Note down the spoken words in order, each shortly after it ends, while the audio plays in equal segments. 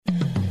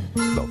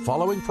The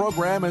following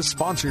program is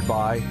sponsored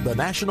by the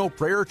National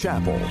Prayer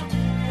Chapel.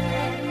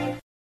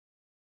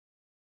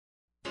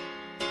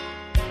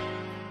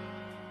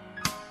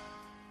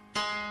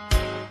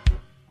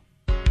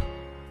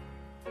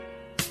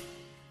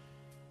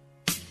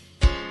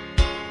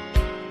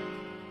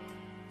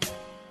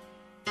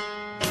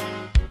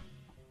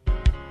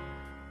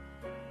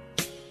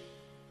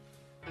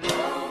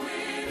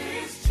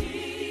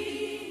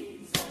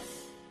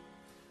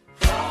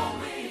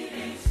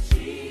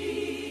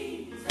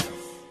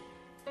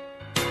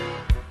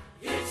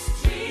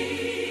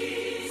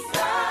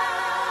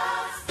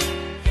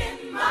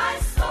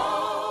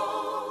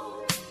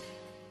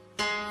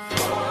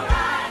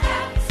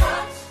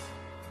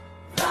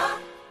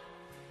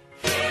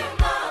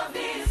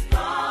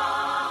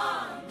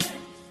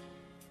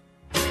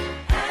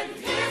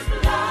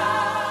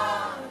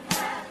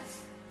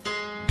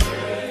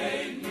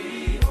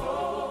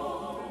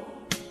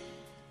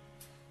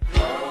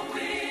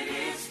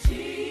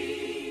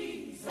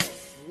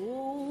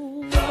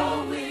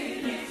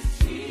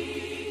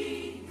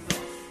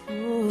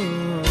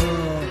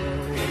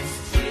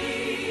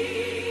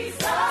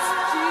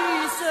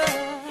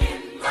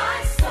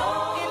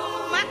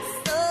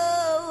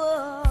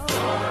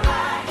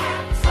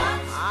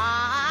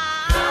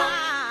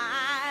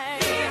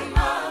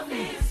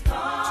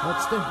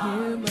 The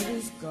hem of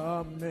his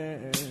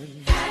garment,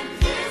 and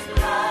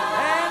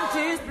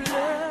his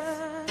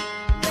blood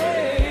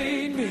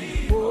made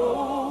me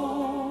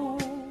whole.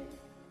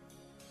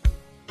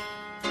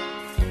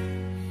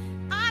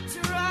 I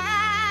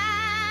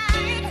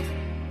tried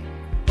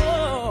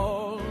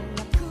all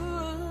I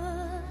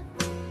could,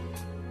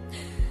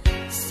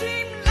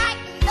 seemed like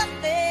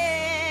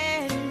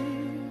nothing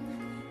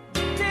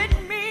did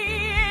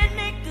me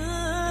any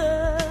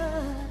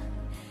good.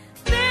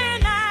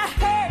 Then I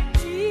heard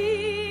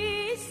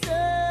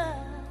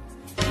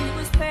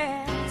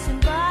passing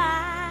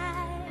by.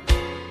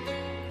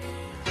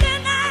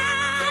 Then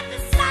I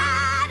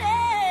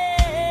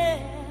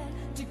decided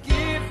to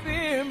give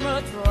him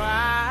a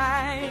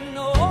try.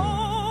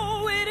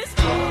 No, it is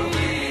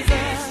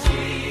Jesus,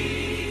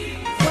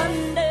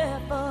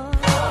 wonderful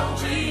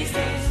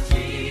Jesus.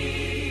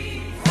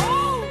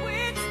 Oh,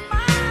 it's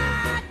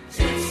my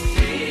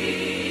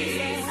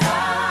Jesus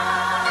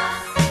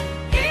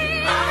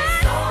in my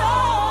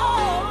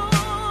soul.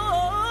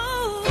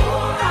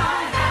 For I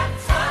have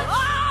touched.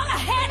 All I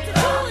had to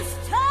do was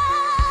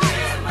touch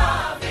him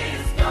of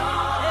his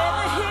garment, and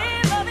the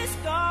hem of his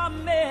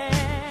garment,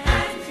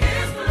 and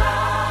his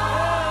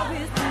blood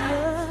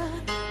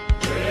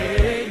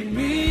made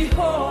me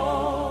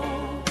whole.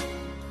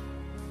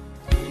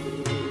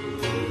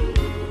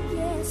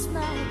 Yes,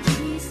 my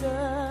Jesus,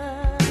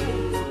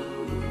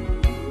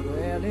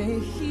 well, he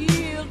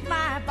healed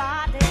my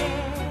body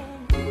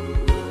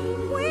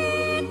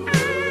when I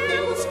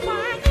was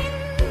crying,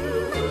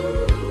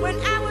 when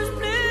I was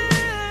blue.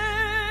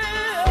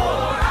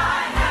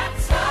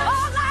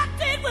 All I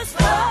did was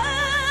touch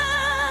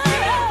the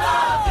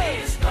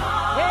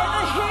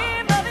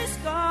hem of his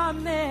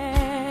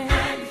garment,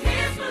 and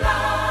his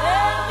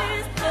blood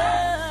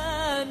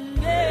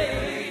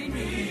made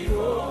me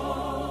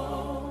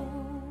whole.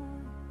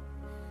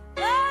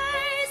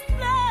 His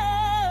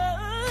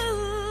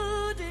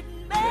blood it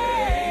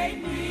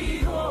made me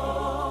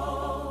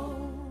whole.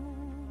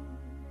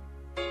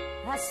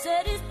 I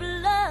said his blood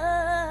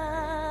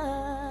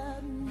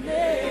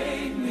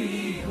made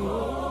me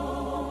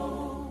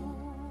whole.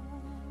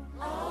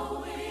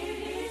 Oh,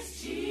 it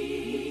is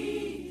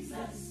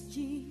Jesus.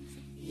 Jesus.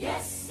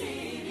 Yes, it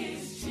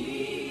is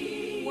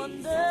Jesus.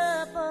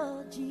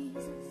 Wonderful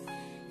Jesus.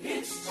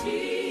 It's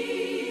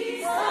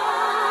Jesus.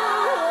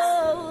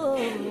 Oh,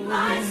 in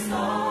my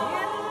soul.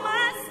 In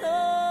my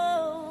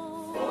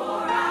soul.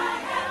 For I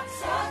have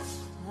touched.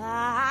 I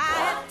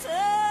have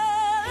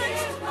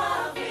touched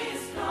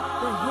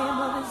the hem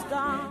of his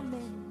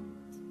garment,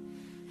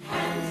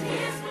 and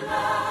his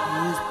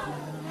blood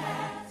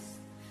has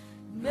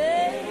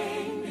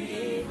made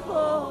me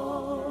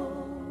whole.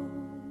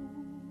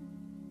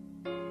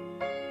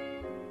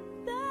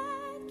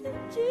 Thank you,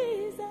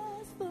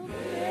 Jesus, for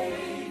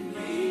making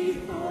me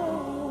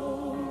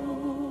whole.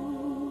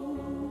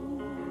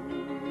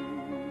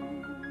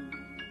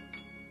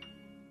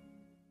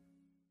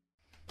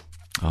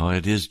 Oh,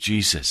 it is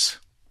Jesus.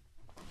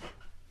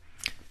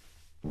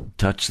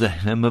 Touch the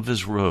hem of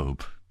his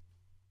robe,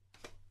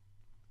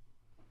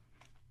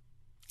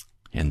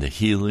 and the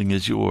healing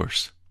is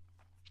yours.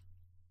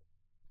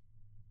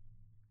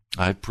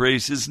 I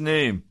praise his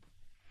name.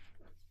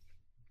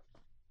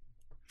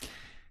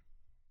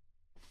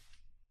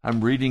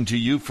 I'm reading to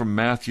you from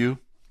Matthew,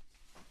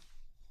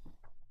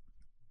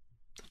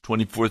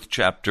 24th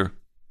chapter,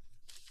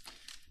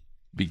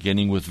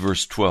 beginning with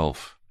verse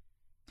 12.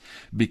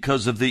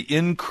 Because of the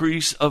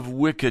increase of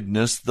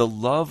wickedness, the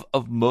love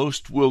of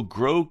most will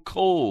grow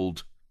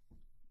cold.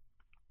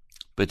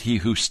 But he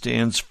who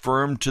stands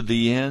firm to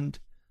the end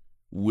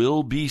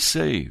will be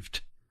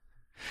saved.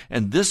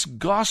 And this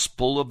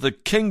gospel of the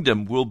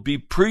kingdom will be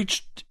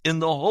preached in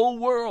the whole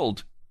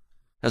world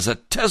as a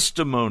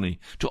testimony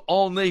to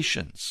all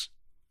nations.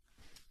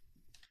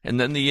 And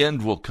then the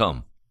end will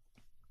come.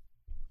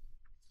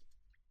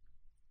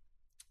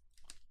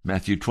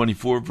 Matthew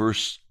 24,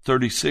 verse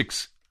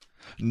 36.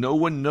 No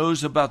one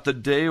knows about the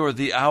day or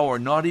the hour,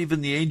 not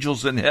even the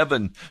angels in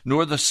heaven,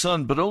 nor the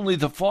Son, but only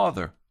the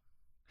Father.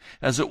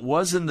 As it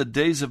was in the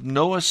days of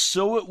Noah,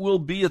 so it will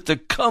be at the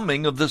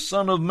coming of the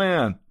Son of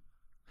Man.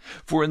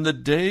 For in the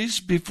days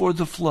before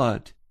the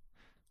flood,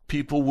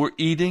 people were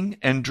eating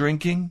and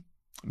drinking,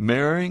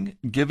 marrying,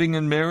 giving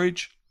in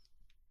marriage,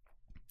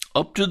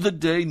 up to the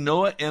day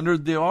Noah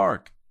entered the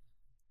ark.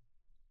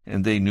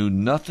 And they knew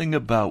nothing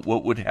about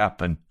what would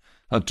happen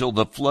until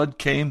the flood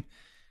came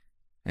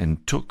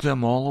and took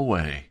them all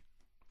away.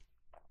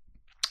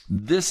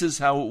 This is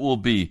how it will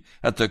be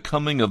at the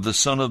coming of the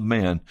Son of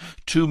Man.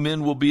 2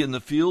 men will be in the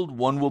field,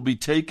 one will be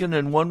taken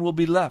and one will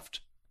be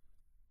left.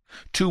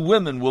 2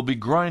 women will be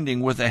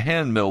grinding with a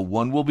handmill,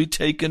 one will be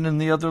taken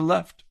and the other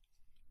left.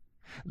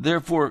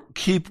 Therefore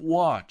keep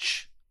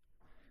watch,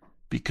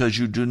 because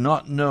you do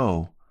not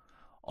know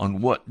on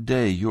what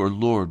day your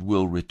Lord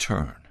will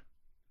return.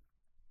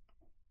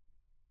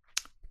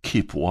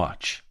 Keep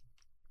watch.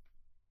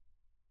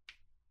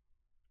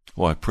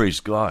 Oh, I praise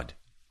God.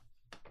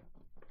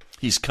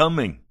 He's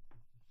coming.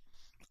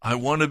 I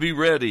want to be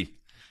ready.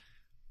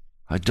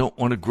 I don't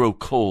want to grow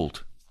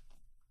cold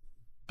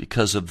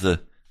because of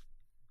the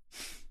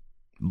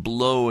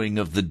blowing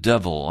of the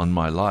devil on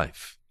my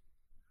life.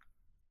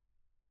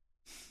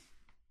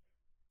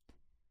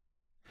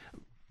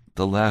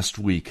 The last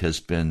week has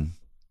been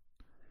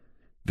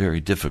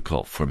very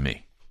difficult for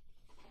me.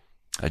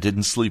 I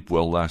didn't sleep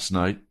well last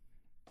night.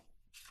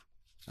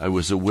 I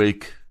was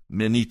awake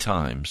many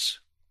times,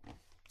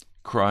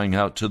 crying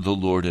out to the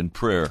Lord in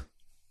prayer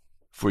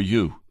for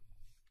you.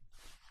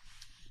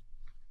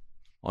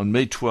 On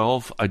May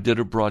 12, I did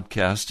a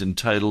broadcast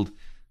entitled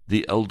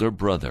The Elder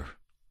Brother.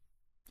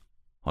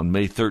 On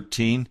May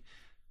 13,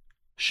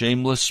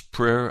 Shameless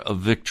Prayer of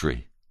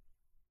Victory.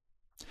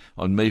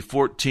 On May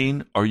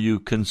 14, Are You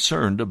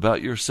Concerned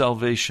About Your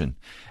Salvation?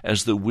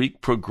 As the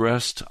week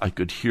progressed, I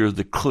could hear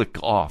the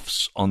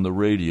click-offs on the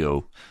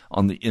radio,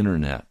 on the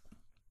internet,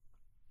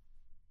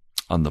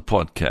 on the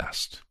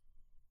podcast.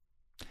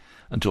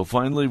 Until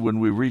finally, when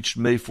we reached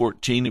May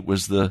 14, it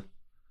was the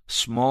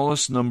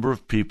smallest number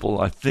of people,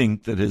 I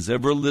think, that has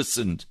ever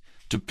listened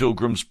to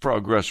Pilgrim's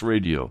Progress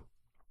Radio.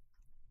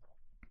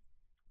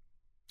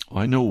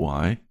 I know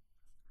why.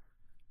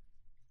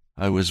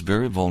 I was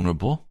very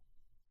vulnerable.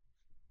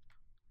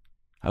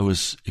 I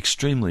was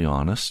extremely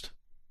honest,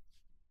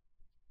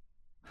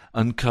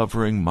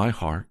 uncovering my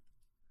heart.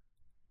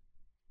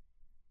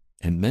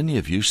 And many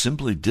of you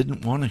simply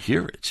didn't want to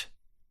hear it.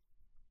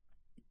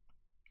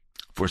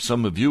 For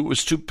some of you, it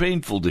was too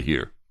painful to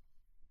hear.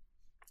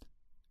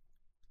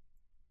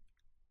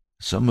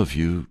 Some of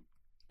you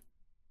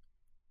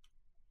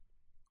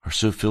are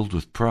so filled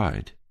with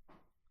pride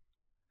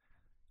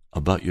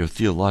about your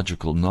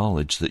theological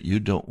knowledge that you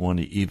don't want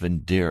to even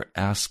dare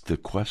ask the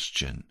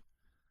question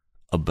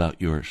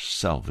about your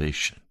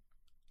salvation.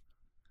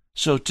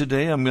 So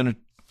today I'm going to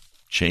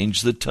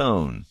change the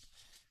tone.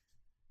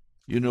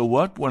 You know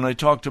what? When I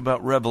talked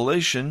about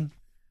Revelation,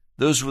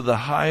 those were the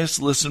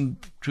highest listened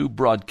to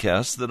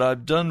broadcasts that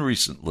I've done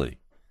recently.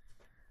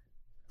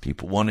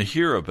 People want to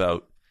hear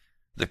about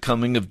the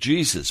coming of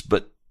Jesus,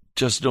 but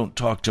just don't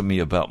talk to me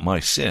about my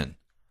sin.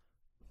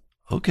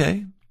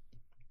 Okay.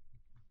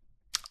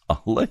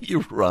 I'll let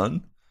you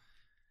run.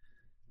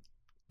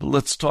 But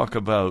let's talk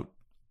about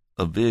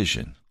a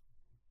vision.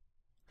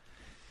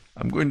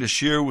 I'm going to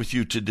share with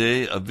you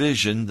today a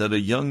vision that a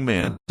young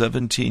man,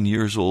 17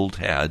 years old,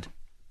 had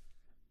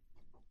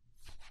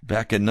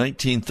back in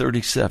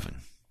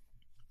 1937.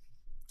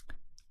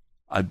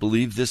 I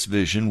believe this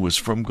vision was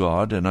from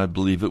God, and I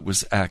believe it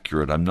was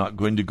accurate. I'm not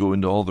going to go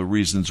into all the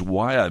reasons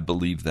why I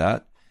believe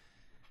that.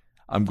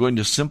 I'm going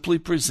to simply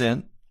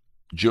present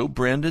Joe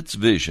Brandt's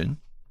vision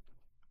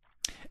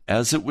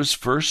as it was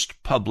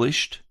first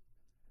published.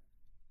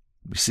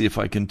 Let me see if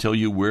I can tell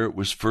you where it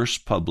was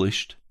first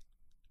published.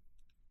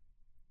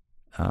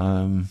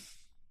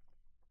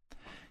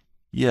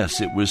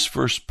 Yes, it was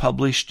first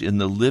published in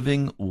the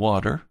Living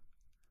Water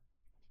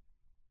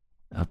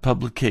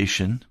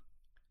publication.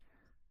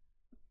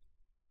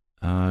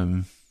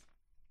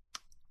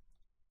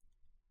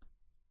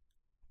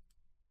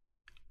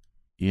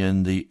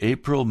 In the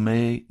April,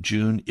 May,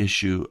 June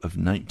issue of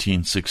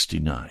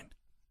 1969.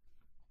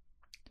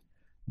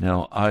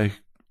 Now, I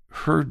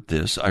read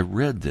this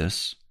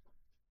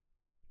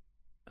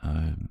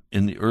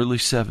in the early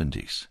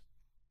 70s.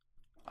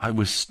 I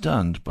was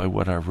stunned by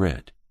what I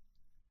read.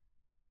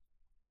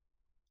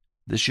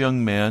 This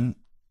young man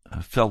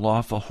fell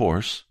off a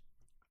horse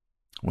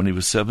when he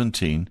was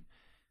 17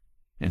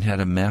 and had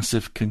a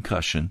massive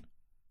concussion.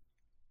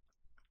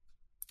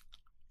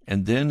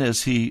 And then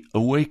as he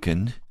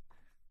awakened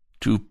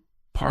to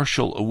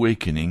partial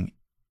awakening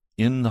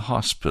in the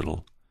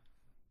hospital,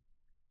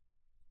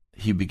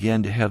 he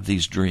began to have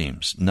these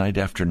dreams night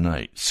after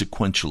night,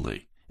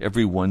 sequentially,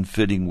 every one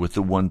fitting with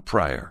the one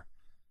prior.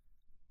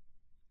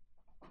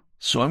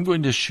 So I'm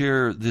going to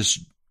share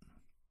this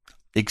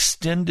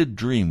extended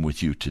dream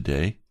with you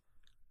today.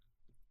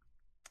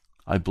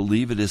 I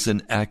believe it is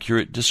an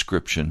accurate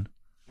description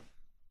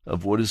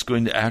of what is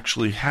going to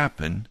actually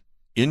happen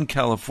in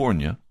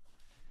California,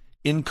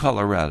 in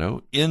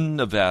Colorado, in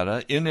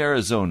Nevada, in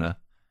Arizona.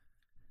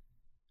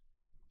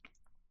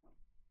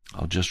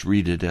 I'll just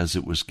read it as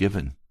it was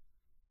given.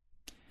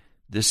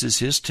 This is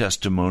his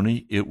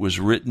testimony. It was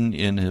written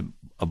in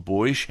a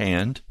boyish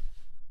hand,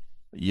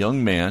 a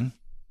young man,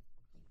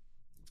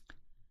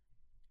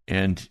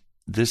 and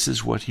this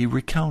is what he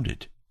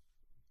recounted.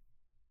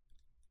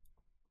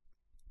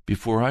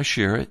 Before I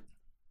share it,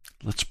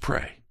 let's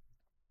pray.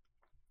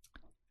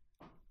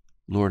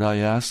 Lord, I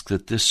ask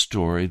that this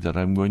story that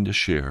I'm going to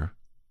share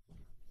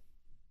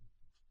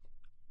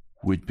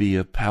would be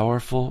a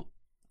powerful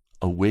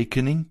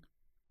awakening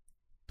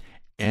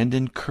and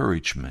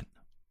encouragement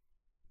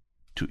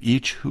to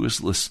each who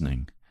is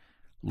listening.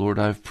 Lord,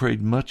 I've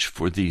prayed much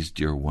for these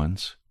dear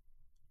ones.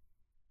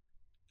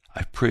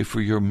 I pray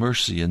for your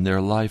mercy in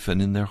their life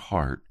and in their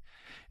heart,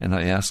 and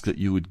I ask that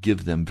you would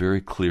give them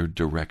very clear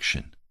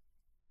direction.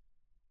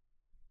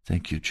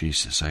 Thank you,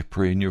 Jesus. I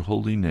pray in your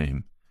holy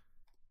name.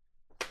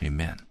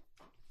 Amen.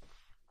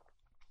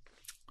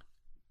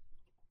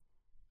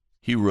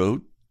 He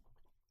wrote,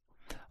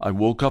 I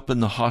woke up in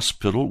the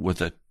hospital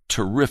with a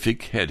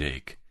terrific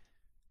headache,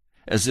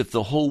 as if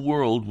the whole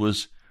world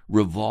was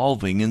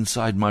revolving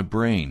inside my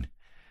brain.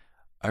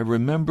 I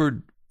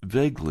remembered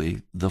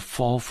vaguely the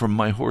fall from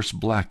my horse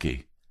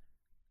Blackie.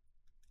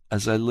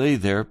 As I lay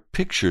there,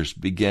 pictures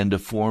began to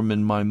form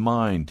in my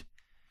mind.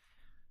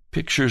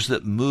 Pictures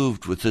that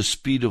moved with the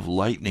speed of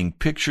lightning,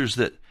 pictures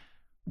that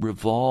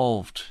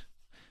revolved,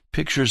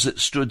 pictures that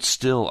stood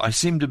still. I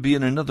seemed to be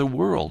in another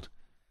world.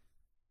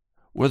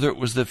 Whether it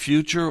was the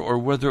future or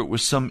whether it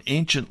was some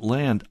ancient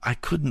land, I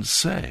couldn't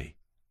say.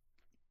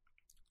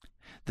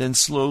 Then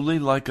slowly,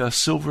 like a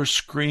silver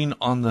screen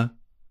on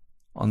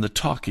the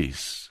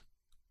talkies,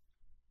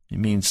 it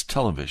means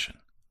television,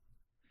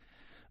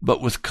 but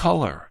with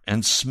color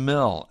and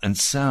smell and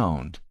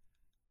sound,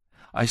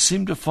 I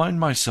seemed to find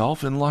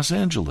myself in Los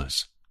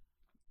Angeles.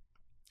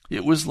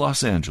 It was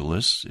Los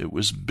Angeles. It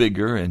was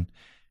bigger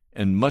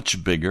and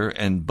much bigger,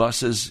 and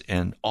buses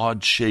and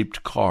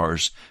odd-shaped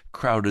cars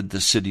crowded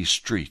the city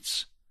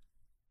streets.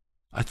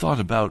 I thought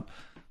about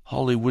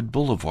Hollywood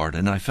Boulevard,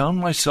 and I found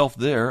myself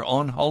there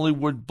on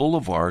Hollywood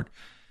Boulevard.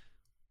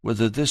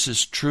 Whether this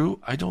is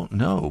true, I don't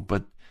know,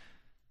 but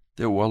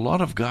there were a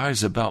lot of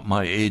guys about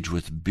my age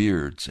with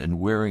beards and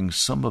wearing,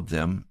 some of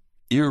them,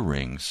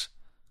 earrings.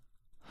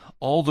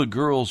 All the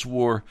girls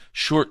wore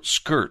short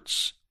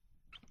skirts.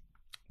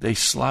 They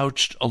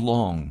slouched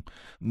along,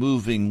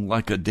 moving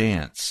like a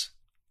dance.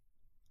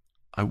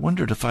 I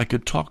wondered if I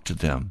could talk to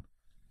them.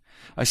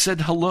 I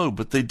said hello,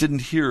 but they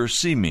didn't hear or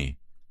see me.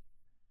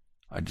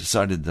 I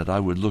decided that I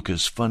would look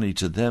as funny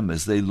to them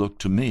as they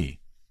looked to me.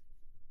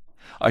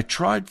 I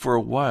tried for a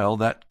while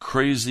that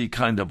crazy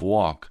kind of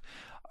walk.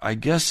 I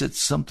guess it's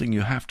something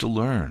you have to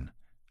learn.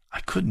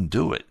 I couldn't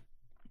do it.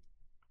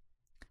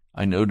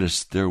 I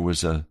noticed there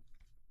was a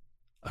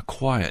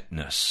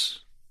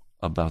quietness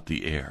about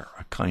the air,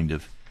 a kind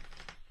of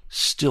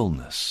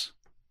stillness.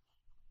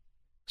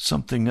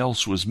 Something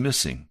else was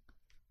missing,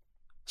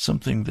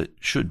 something that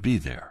should be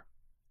there.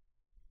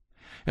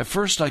 At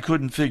first I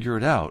couldn't figure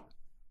it out.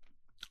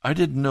 I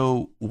didn't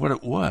know what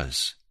it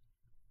was.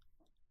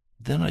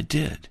 Then I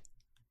did.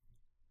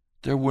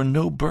 There were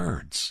no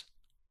birds.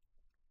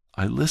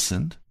 I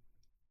listened.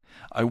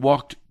 I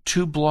walked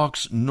 2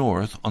 blocks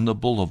north on the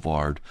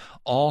boulevard,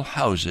 all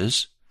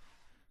houses,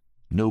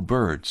 no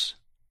birds.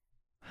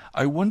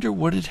 I wonder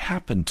what had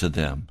happened to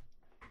them.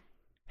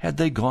 Had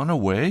they gone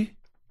away?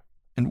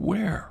 And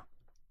where?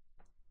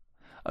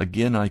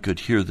 Again I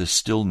could hear the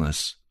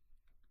stillness.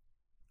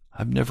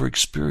 I've never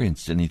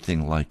experienced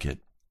anything like it.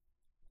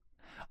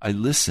 I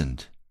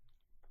listened.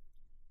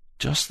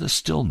 Just the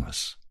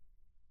stillness.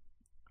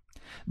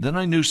 Then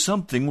I knew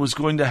something was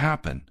going to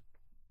happen.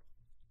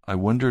 I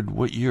wondered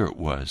what year it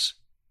was.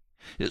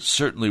 It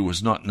certainly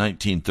was not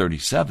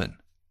 1937.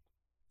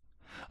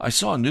 I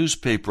saw a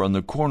newspaper on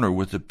the corner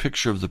with a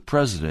picture of the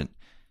president.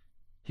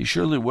 He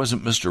surely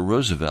wasn't Mr.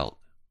 Roosevelt.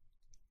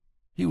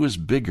 He was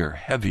bigger,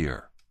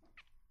 heavier.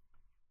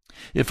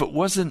 If it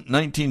wasn't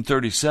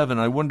 1937,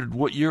 I wondered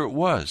what year it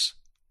was.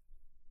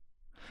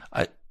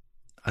 I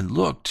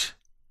looked.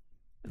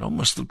 It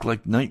almost looked like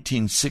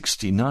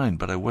 1969,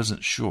 but I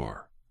wasn't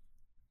sure.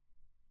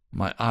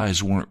 My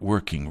eyes weren't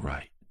working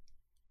right.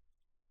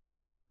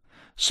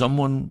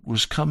 Someone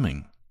was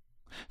coming.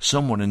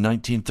 Someone in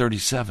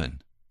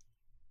 1937.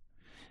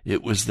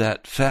 It was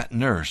that fat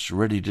nurse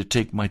ready to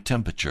take my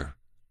temperature.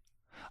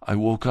 I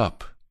woke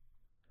up.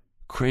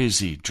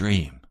 Crazy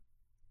dream.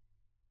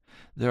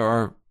 There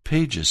are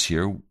pages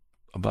here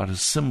about a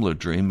similar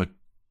dream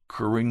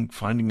occurring,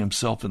 finding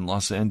himself in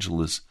Los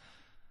Angeles,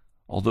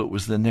 although it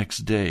was the next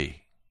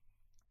day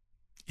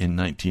in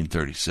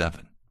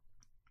 1937.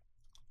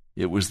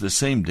 It was the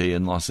same day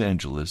in Los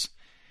Angeles,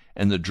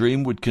 and the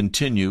dream would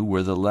continue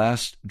where the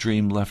last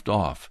dream left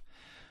off.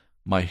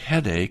 My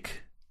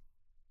headache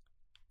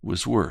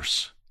was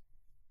worse.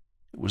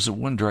 It was a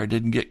wonder I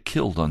didn't get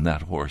killed on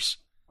that horse.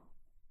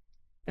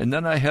 And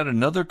then I had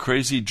another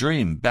crazy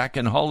dream back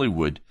in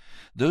Hollywood.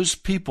 Those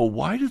people,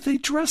 why do they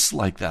dress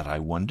like that, I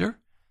wonder?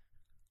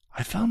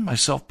 I found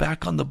myself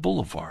back on the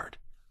boulevard.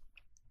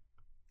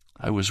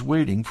 I was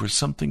waiting for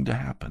something to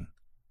happen.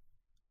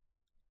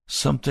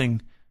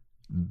 Something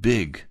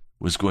big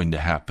was going to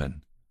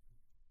happen.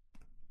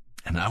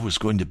 And I was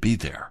going to be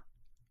there.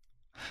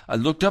 I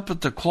looked up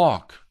at the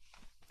clock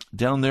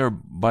down there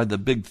by the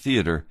big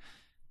theater.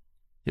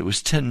 It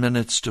was 10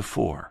 minutes to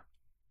 4.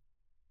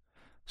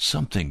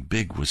 Something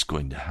big was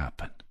going to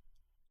happen.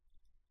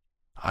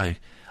 I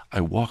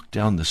walked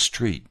down the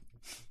street.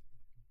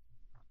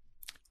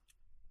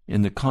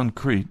 In the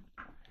concrete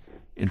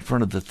in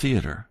front of the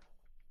theater,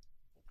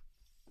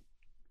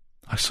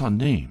 I saw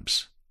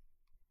names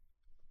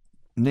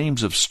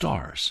of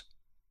stars.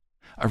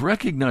 I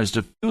recognized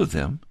a few of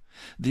them.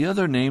 The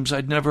other names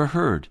I'd never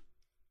heard.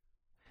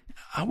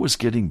 I was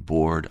getting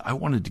bored. I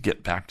wanted to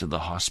get back to the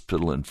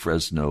hospital in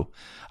Fresno.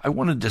 I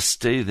wanted to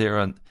stay there,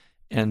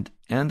 and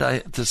I,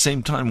 at the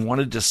same time,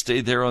 wanted to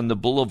stay there on the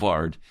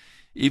boulevard,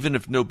 even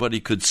if nobody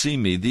could see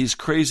me. These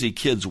crazy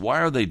kids, why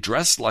are they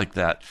dressed like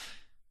that?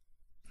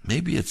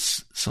 Maybe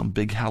it's some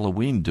big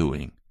Halloween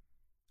doing,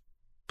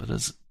 but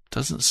it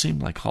doesn't seem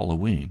like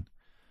Halloween.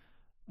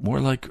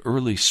 More like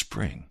early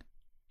spring.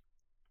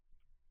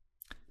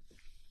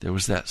 There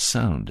was that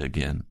sound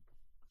again.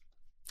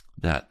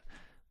 That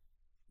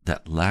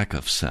lack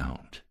of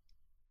sound.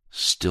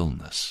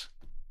 Stillness.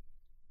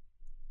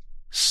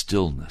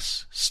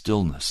 Stillness.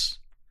 Stillness.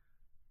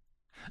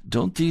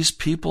 Don't these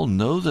people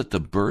know that the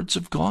birds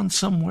have gone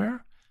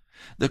somewhere?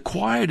 The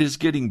quiet is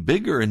getting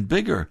bigger and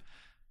bigger.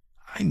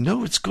 I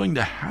know it's going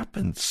to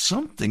happen.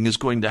 Something is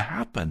going to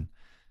happen.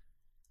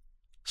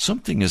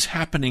 Something is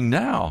happening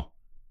now.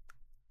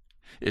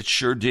 It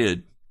sure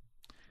did.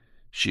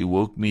 She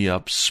woke me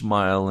up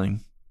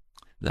smiling.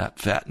 That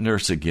fat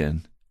nurse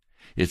again.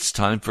 It's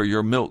time for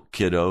your milk,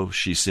 kiddo,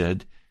 she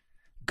said.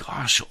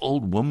 Gosh,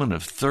 old woman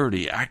of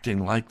 30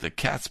 acting like the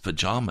cat's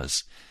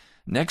pajamas.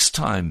 Next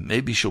time,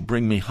 maybe she'll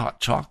bring me hot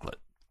chocolate.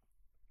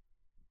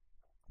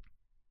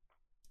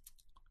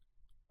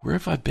 Where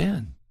have I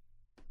been?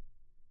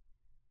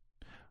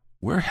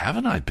 Where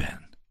haven't I been?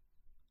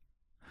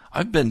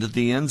 I've been to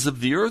the ends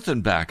of the earth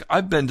and back.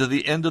 I've been to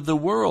the end of the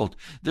world.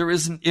 There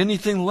isn't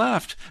anything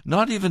left,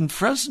 not even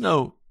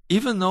Fresno.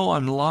 Even though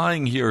I'm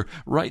lying here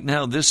right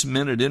now, this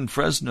minute in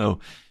Fresno,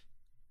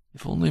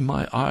 if only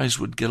my eyes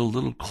would get a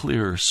little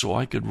clearer so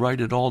I could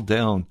write it all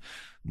down.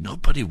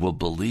 Nobody will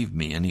believe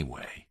me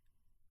anyway.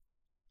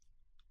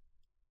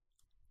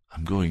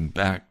 I'm going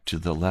back to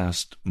the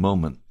last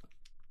moment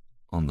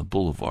on the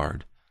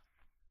boulevard.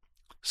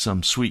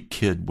 Some sweet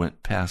kid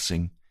went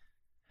passing,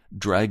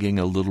 dragging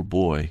a little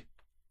boy.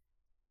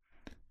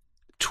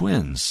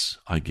 Twins,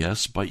 I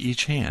guess, by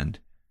each hand.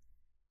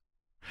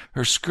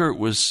 Her skirt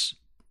was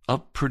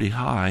up pretty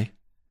high.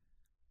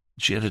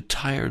 She had a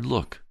tired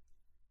look.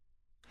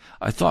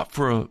 I thought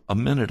for a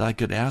minute I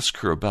could ask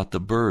her about the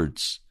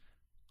birds.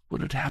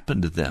 What had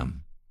happened to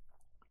them?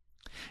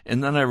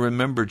 And then I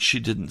remembered she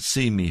didn't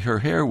see me. Her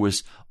hair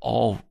was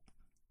all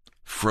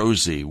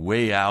frozy,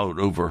 way out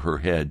over her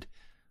head.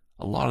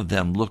 A lot of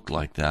them looked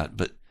like that,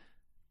 but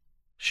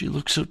she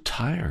looked so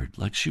tired,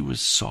 like she was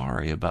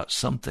sorry about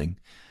something.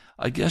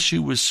 I guess she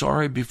was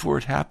sorry before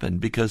it happened,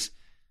 because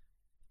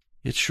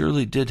it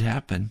surely did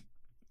happen.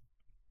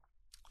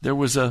 There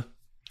was a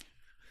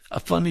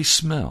funny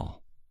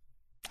smell.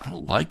 I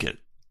don't like it.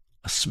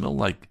 A smell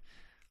like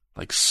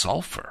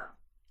sulfur,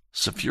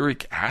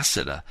 sulfuric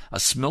acid, a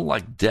smell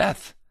like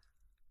death.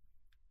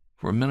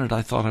 For a minute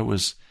I thought I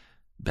was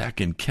back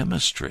in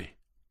chemistry,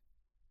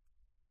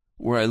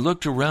 where I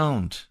looked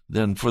around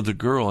then for the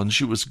girl, and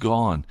she was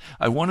gone.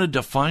 I wanted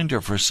to find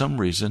her for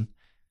some reason.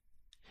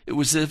 It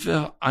was as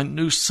if I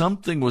knew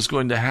something was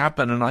going to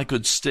happen and I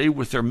could stay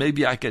with her.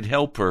 Maybe I could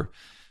help her.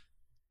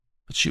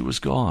 But she was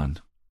gone.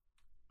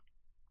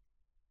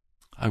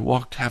 I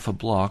walked half a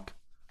block,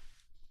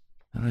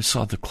 and I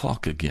saw the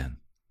clock again.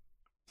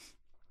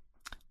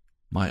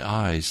 My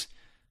eyes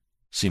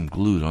seemed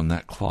glued on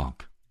that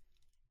clock.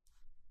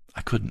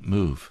 I couldn't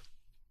move.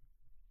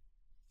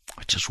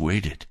 I just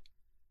waited.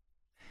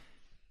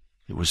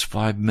 It was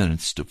 5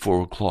 minutes to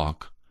 4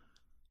 o'clock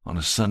on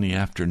a sunny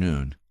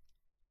afternoon.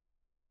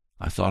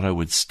 I thought I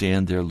would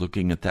stand there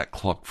looking at that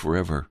clock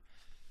forever,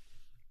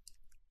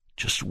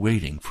 just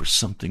waiting for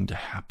something to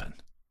happen.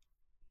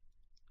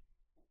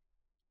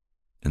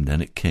 And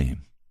then it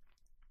came.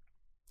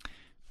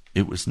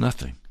 It was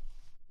nothing.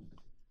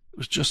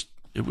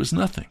 It was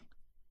nothing.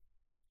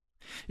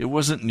 It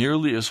wasn't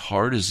nearly as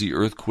hard as the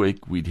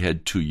earthquake we'd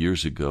had 2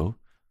 years ago.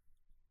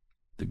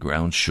 The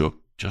ground shook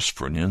just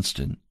for an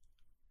instant.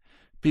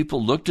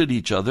 People looked at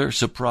each other,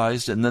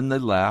 surprised, and then they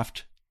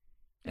laughed.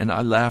 And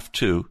I laughed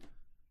too.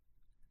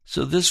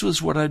 So this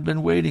was what I'd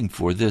been waiting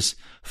for, this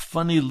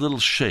funny little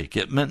shake.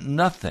 It meant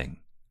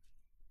nothing.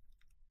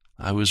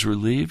 I was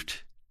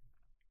relieved,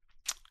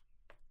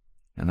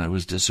 and I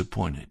was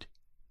disappointed.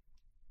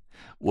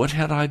 What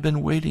had I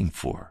been waiting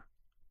for?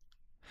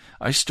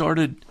 I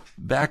started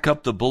back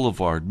up the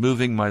boulevard,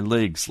 moving my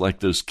legs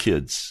like those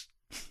kids.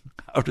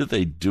 How do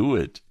they do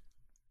it?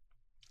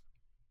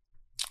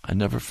 I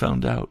never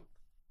found out.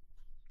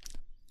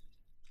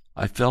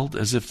 I felt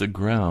as if the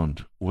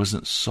ground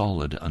wasn't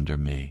solid under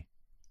me.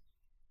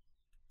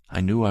 I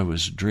knew I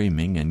was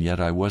dreaming, and yet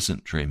I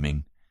wasn't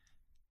dreaming.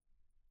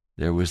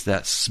 There was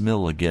that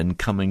smell again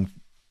coming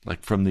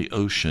like from the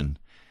ocean.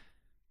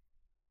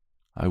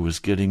 I was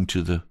getting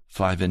to the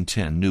 5 and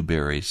 10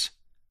 Newberries,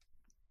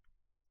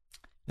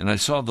 and I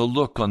saw the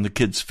look on the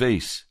kid's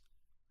face.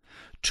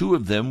 2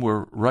 of them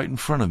were right in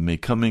front of me,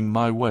 coming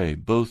my way,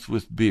 both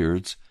with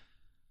beards,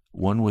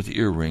 one with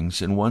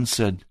earrings, and one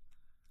said,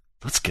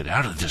 "Let's get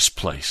out of this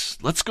place.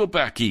 Let's go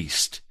back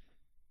east."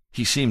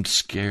 He seemed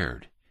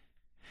scared.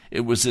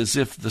 It was as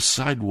if the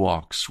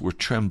sidewalks were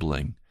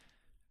trembling,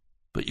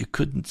 but you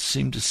couldn't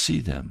seem to see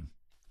them.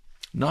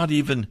 Not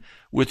even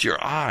with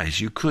your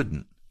eyes, you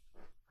couldn't.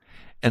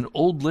 An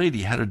old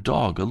lady had a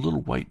dog, a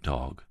little white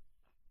dog.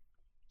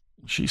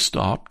 She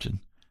stopped, and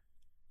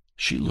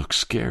she looked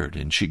scared,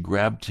 and she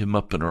grabbed him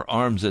up in her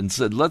arms and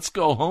said, "Let's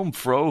go home,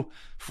 Fro.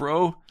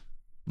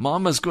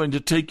 Mama's going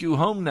to take you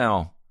home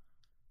now."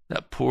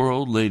 That poor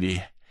old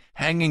lady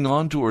hanging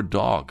on to her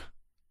dog.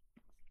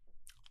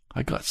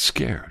 I got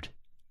scared.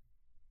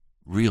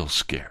 Real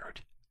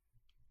scared.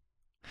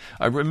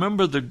 I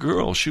remember the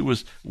girl. She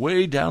was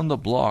way down the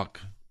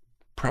block.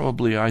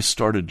 Probably I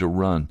started to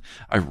run.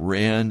 I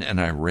ran,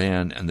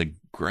 and the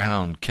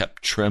ground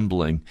kept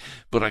trembling,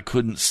 but I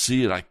couldn't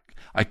see it.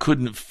 I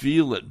couldn't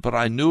feel it, but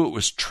I knew it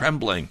was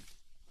trembling.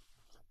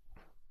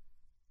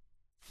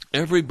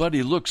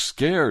 Everybody looked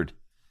scared.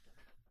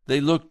 They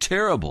looked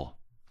terrible.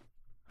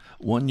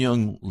 One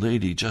young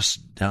lady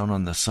just down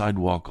on the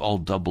sidewalk, all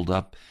doubled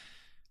up,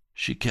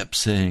 she kept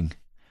saying,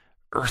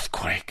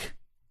 "Earthquake.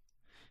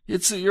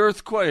 It's the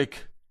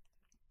earthquake,"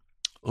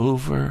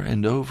 over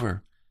and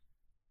over.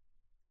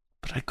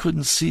 But I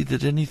couldn't see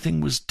that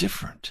anything was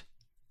different.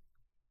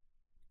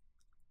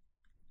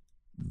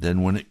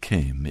 Then when it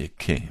came.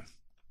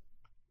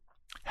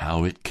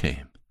 How it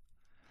came.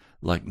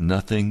 Like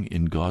nothing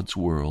in God's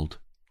world.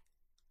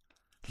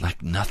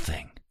 Like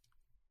nothing.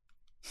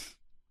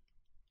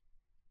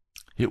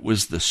 It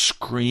was the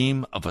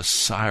scream of a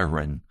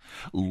siren,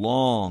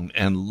 long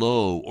and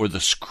low, or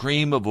the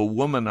scream of a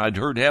woman I'd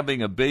heard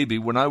having a baby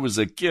when I was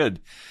a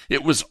kid.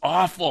 It was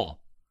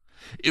awful.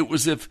 It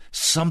was as if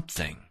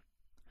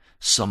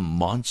some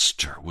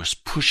monster was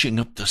pushing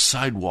up the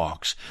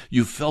sidewalks.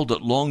 You felt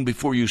it long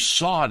before you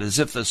saw it, as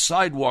if the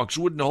sidewalks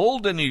wouldn't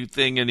hold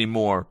anything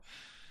anymore.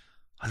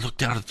 I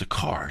looked out at the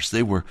cars.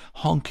 They were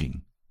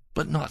honking,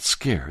 but not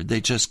scared. They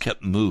just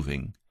kept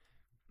moving.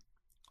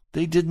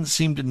 They didn't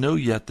seem to know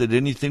yet that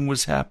anything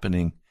was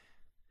happening.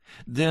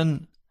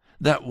 Then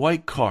that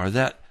white car,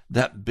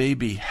 that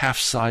baby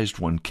half-sized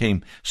one,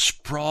 came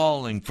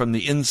sprawling from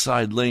the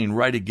inside lane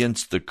right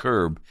against the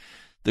curb.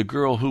 The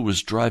girl who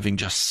was driving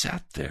just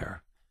sat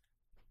there.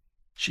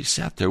 She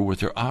sat there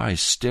with her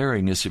eyes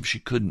staring as if she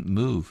couldn't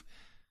move.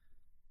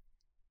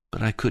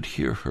 But I could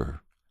hear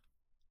her.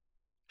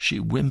 She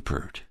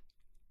whimpered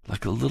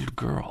like a little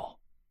girl.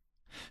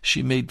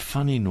 She made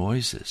funny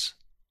noises.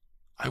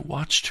 I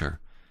watched her,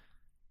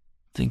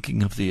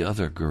 thinking of the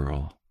other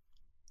girl.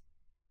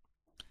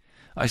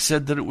 I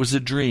said that it was a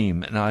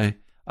dream and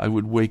I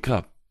would wake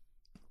up.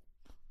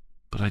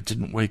 But I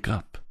didn't wake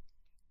up.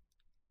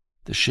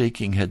 The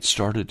shaking had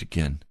started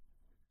again,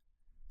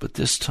 but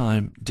this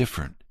time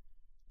different.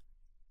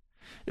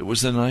 It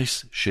was a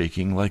nice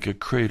shaking, like a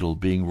cradle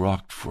being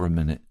rocked for a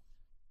minute.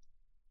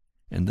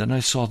 And then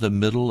I saw the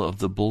middle of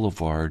the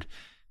boulevard.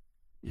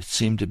 It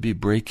seemed to be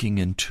breaking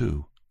in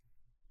two.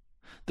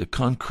 The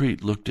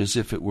concrete looked as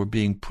if it were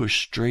being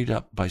pushed straight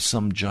up by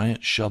some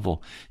giant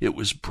shovel. It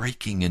was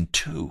breaking in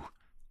two.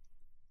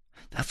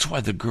 That's why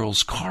the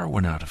girl's car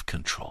went out of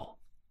control.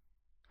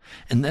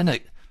 And then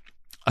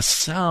a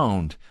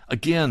sound,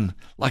 again,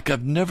 like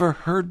I've never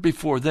heard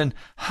before. Then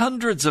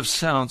hundreds of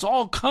sounds,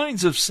 all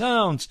kinds of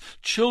sounds.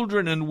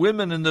 Children and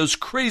women and those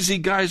crazy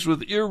guys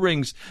with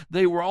earrings,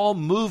 they were all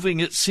moving.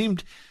 It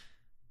seemed,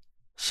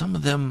 some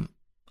of them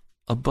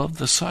above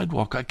the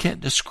sidewalk. I can't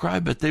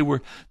describe it. They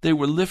were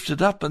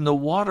lifted up, and the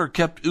water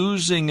kept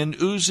oozing and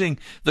oozing.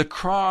 The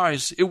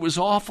cries, it was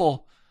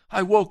awful.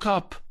 I woke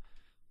up.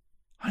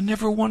 I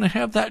never want to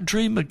have that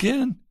dream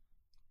again.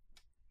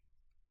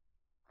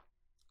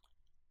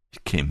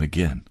 It came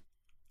again,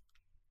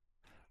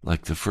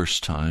 like the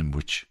first time,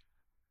 which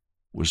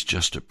was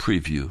just a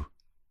preview.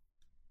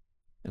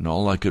 And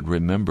all I could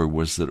remember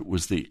was that it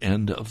was the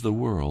end of the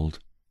world.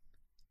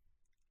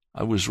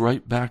 I was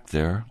right back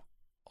there,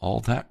 all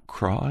that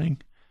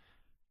crying,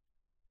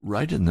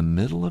 right in the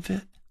middle of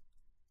it.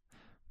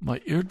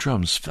 My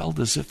eardrums felt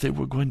as if they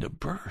were going to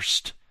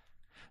burst.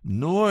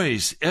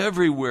 Noise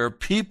everywhere,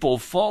 people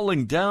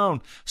falling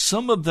down,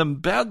 some of them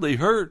badly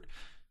hurt.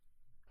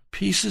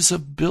 Pieces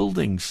of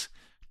buildings,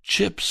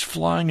 chips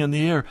flying in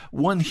the air.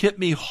 One hit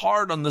me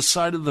hard on the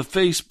side of the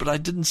face, but I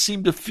didn't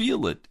seem to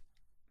feel it.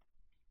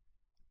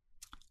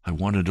 I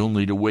wanted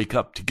only to wake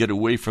up, to get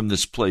away from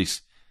this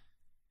place.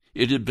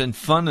 It had been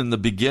fun in the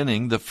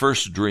beginning, the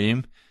first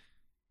dream,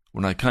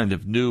 when I kind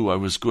of knew I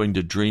was going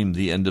to dream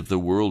the end of the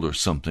world or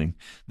something.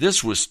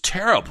 This was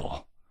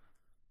terrible.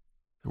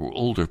 There were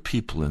older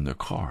people in their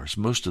cars.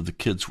 Most of the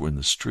kids were in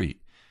the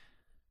street.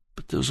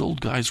 But those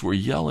old guys were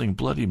yelling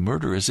bloody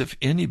murder as if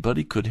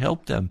anybody could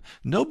help them.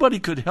 Nobody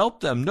could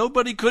help them.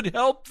 Nobody could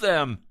help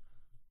them.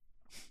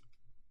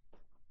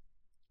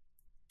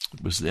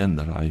 It was then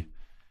that I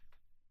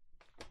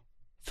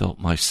felt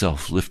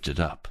myself lifted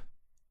up.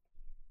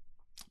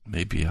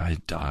 Maybe I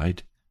had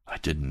died. I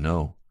didn't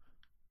know.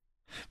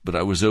 But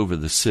I was over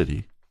the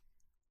city.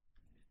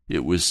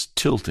 It was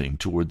tilting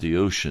toward the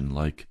ocean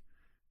like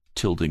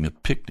tilting a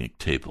picnic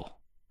table.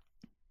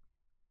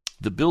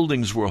 The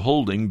buildings were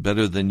holding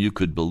better than you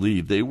could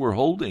believe. They were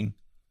holding.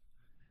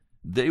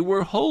 They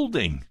were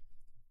holding.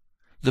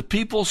 The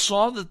people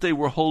saw that they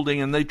were holding,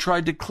 and they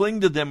tried to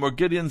cling to them or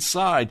get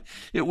inside.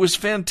 It was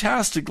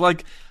fantastic,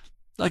 like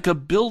a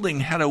building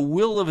had a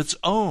will of its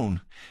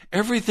own.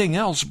 Everything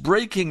else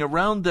breaking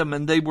around them,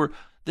 and they were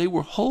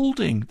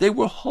holding. They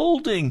were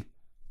holding.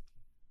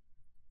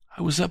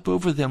 I was up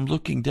over them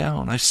looking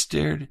down. I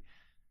stared.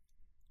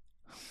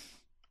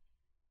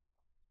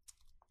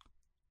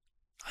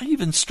 I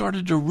even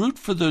started to root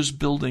for those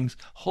buildings.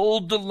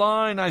 Hold the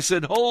line, I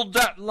said. Hold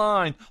that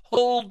line.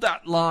 Hold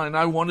that line.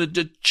 I wanted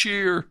to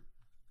cheer,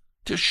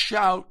 to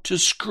shout, to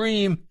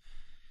scream.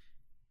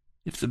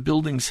 If the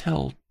buildings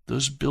held,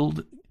 those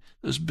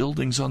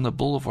buildings on the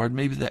boulevard,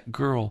 maybe that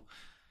girl,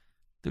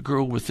 the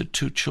girl with the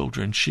 2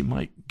 children, she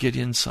might get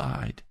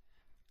inside.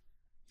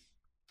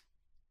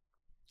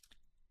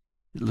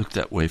 It looked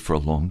that way for a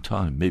long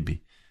time,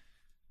 maybe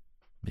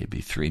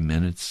 3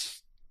 minutes.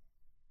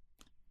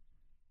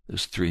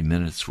 Those 3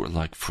 minutes were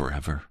like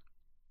forever.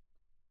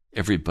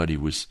 Everybody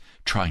was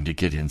trying to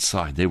get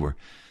inside. They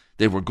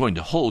were going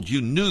to hold.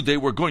 You knew they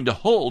were going to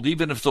hold,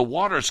 even if the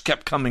waters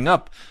kept coming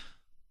up.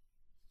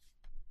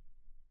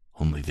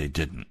 Only they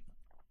didn't.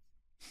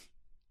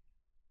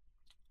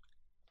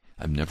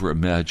 I've never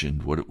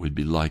imagined what it would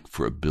be like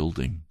for a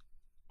building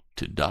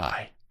to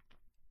die.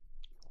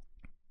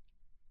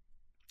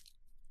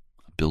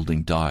 A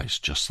building dies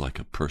just like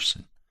a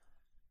person.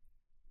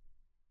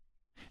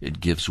 It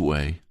gives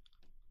way.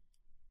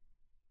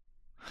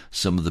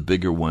 Some of the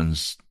bigger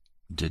ones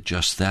did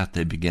just that.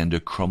 They began to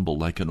crumble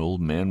like an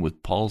old man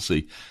with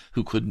palsy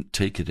who couldn't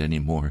take it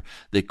anymore.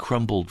 They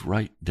crumbled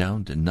right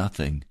down to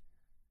nothing.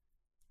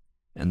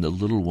 And the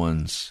little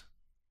ones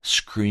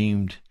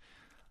screamed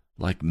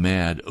like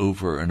mad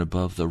over and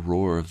above the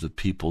roar of the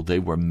people. They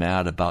were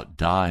mad about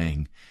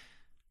dying.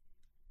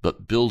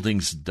 But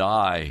buildings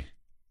die.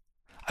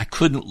 I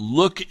couldn't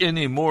look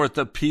anymore at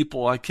the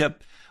people. I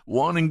kept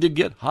wanting to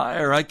get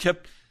higher. I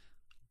kept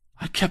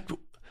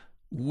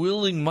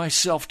willing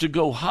myself to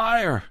go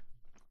higher.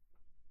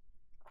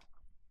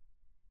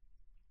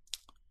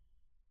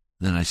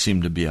 Then I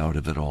seemed to be out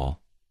of it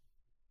all.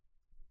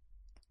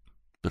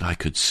 But I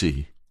could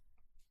see.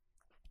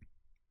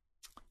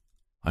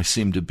 I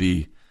seemed to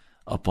be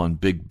up on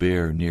Big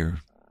Bear near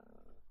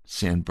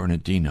San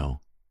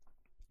Bernardino.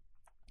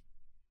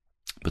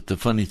 But the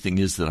funny thing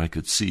is that I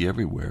could see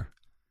everywhere.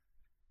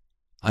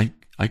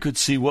 I could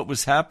see what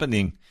was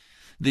happening.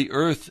 The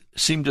earth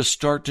seemed to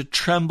start to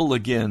tremble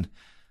again.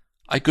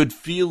 I could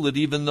feel it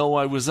even though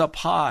I was up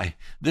high.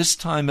 This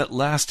time it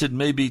lasted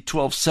maybe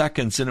 12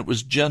 seconds, and it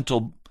was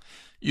gentle.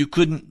 You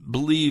couldn't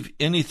believe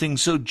anything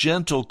so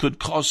gentle could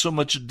cause so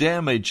much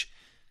damage.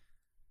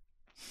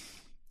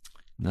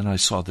 Then I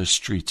saw the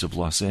streets of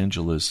Los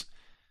Angeles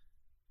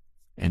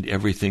and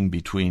everything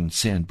between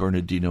San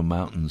Bernardino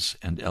Mountains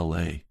and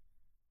L.A.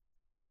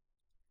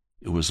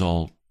 It was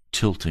all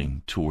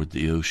tilting toward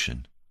the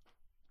ocean.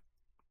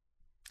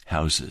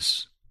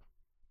 Houses.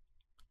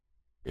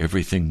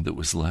 Everything that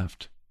was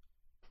left.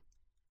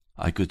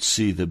 I could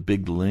see the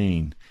big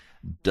lane,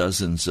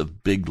 dozens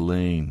of big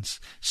lanes,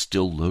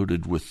 still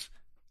loaded with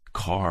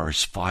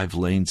cars, 5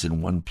 lanes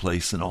in one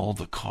place, and all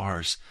the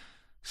cars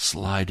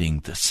sliding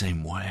the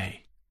same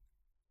way.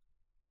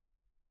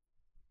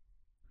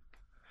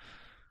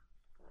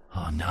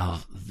 Oh,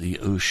 now the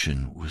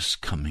ocean was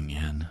coming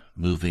in,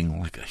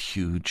 moving like a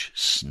huge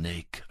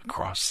snake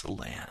across the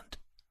land.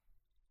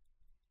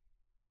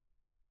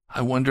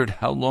 I wondered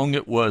how long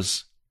it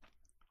was.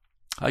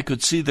 I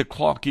could see the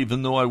clock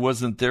even though I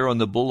wasn't there on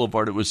the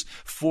boulevard. It was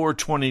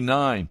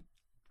 4:29.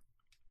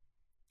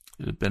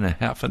 It had been a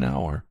half an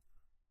hour.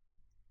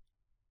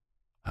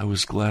 I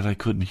was glad I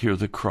couldn't hear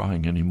the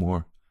crying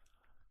anymore.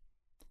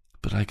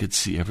 But I could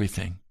see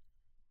everything.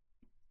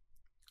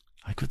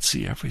 I could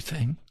see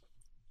everything.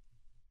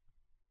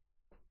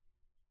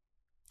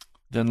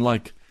 Then,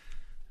 like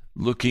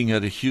looking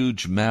at a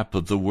huge map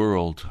of the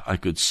world, I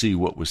could see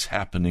what was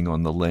happening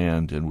on the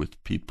land and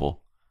with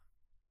people.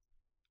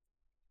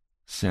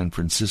 San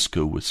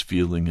Francisco was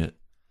feeling it,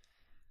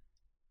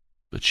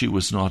 but she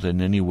was not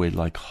in any way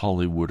like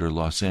Hollywood or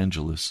Los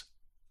Angeles.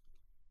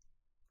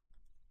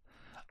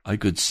 I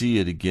could see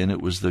it again.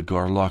 It was the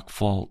Garlock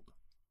Fault,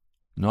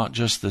 not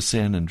just the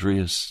San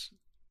Andreas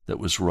that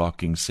was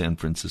rocking San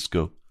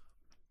Francisco.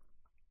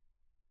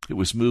 It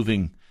was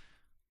moving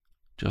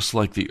just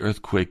like the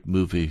earthquake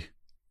movie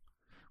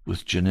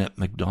with Jeanette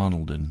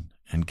MacDonald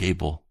and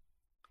Gable.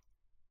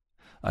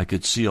 I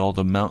could see all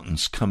the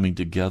mountains coming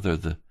together,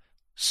 the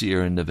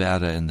Sierra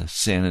Nevada and the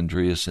San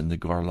Andreas and the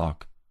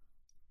Garlock.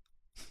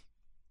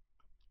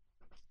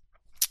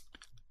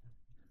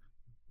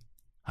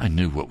 I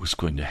knew what was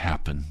going to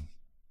happen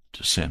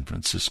to San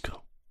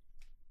Francisco.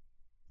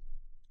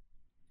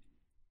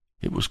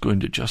 It was going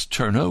to just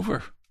turn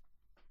over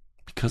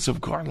because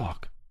of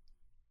Garlock.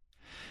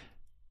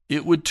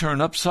 It would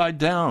turn upside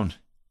down.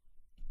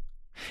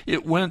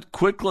 It went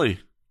quickly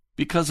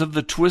because of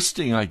the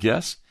twisting, I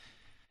guess.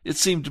 It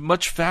seemed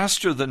much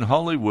faster than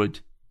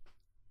Hollywood.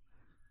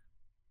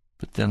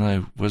 But then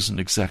I wasn't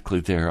exactly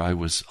there. I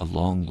was a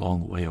long,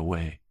 long way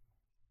away.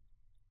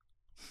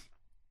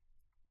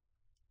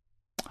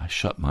 I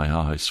shut my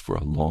eyes for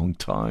a long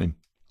time.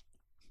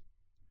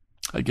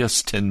 I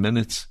guess 10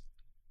 minutes.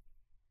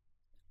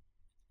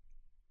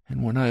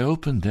 And when I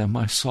opened them,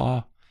 I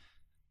saw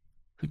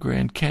the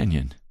Grand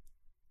Canyon.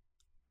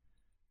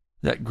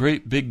 That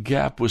great big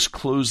gap was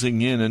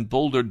closing in, and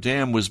Boulder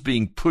Dam was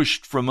being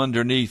pushed from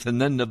underneath, and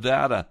then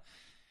Nevada,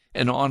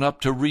 and on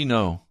up to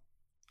Reno.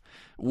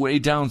 Way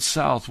down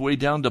south, way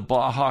down to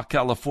Baja,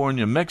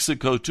 California,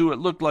 Mexico too. It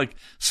looked like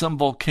some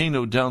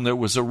volcano down there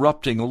was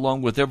erupting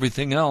along with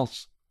everything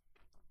else.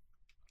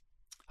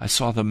 I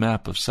saw the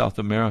map of South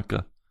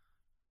America,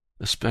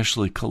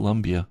 especially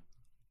Colombia.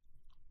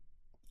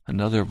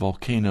 Another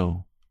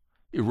volcano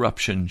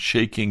eruption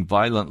shaking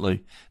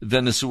violently.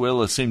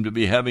 Venezuela seemed to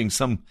be having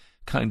some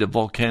kind of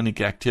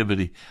volcanic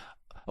activity.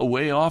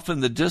 Away off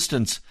in the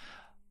distance,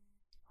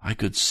 I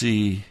could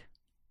see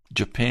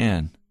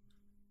Japan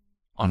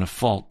on a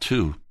fault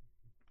too.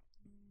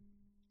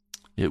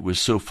 It was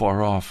so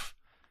far off,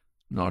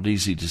 not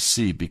easy to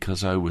see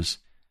because I was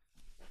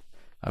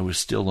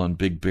still on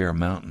Big Bear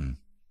Mountain.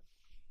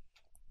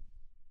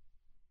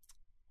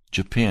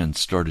 Japan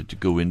started to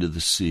go into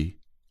the sea.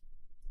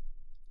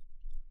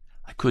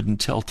 I couldn't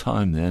tell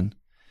time then.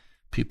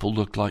 People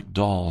looked like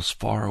dolls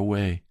far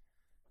away.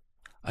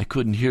 I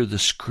couldn't hear the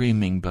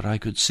screaming, but I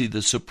could see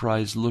the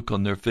surprised look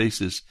on their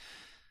faces.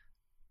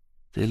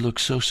 They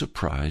looked so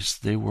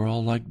surprised. They were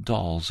all like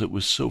dolls. It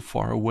was so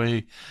far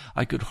away,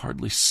 I could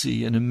hardly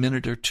see. In a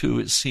minute or two,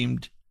 it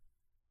seemed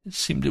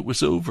it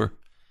was over.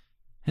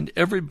 And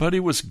everybody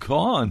was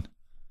gone.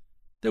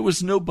 There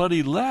was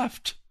nobody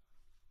left.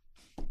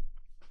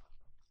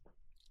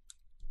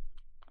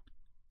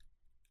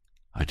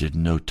 I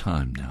didn't know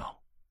time now.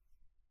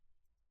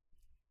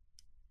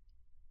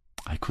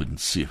 I couldn't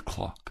see a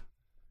clock.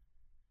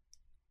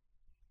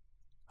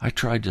 I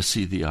tried to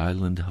see the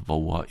island of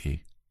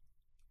Hawaii.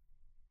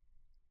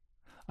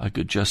 I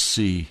could just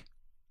see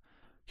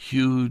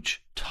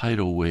huge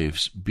tidal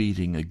waves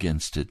beating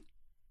against it.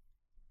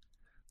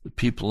 The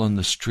people on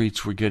the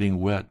streets were getting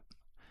wet.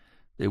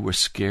 They were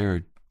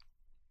scared.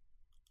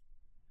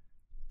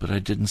 But I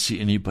didn't see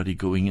anybody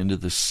going into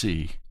the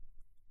sea.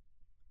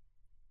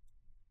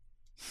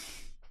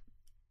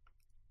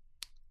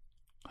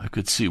 I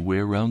could see way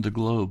around the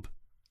globe.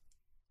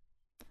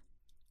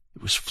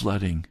 It was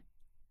flooding.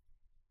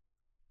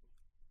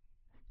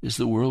 Is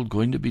the world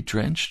going to be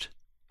drenched?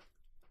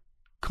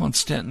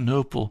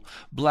 Constantinople,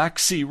 Black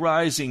Sea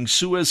rising,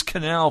 Suez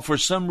Canal for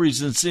some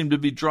reason seemed to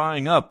be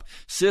drying up.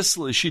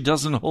 Sicily, she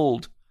doesn't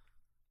hold.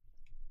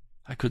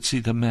 I could see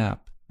the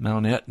map.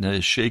 Mount Etna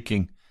is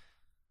shaking.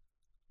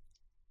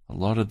 A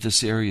lot of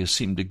this area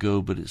seemed to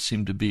go, but it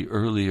seemed to be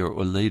earlier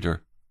or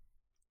later.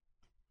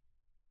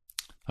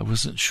 I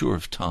wasn't sure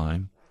of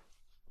time.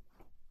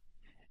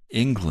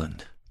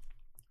 England.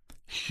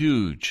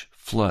 Huge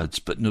floods,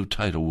 but no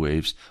tidal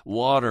waves.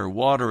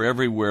 Water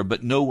everywhere,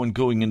 but no one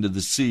going into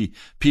the sea.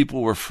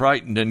 People were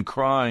frightened and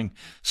crying.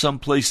 Some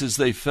places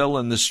they fell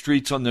in the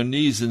streets on their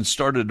knees and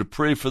started to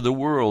pray for the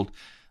world.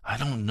 I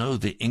didn't know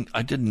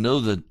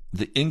that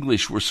the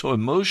English were so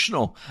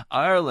emotional.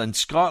 Ireland,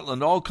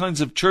 Scotland, all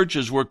kinds of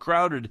churches were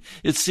crowded.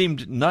 It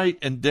seemed night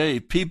and day.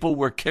 People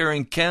were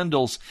carrying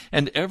candles,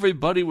 and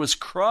everybody was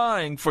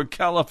crying for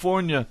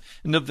California,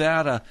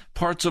 Nevada,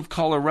 parts of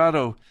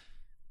Colorado,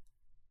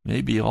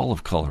 maybe all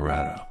of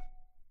Colorado,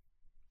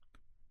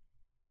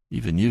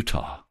 even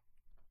Utah.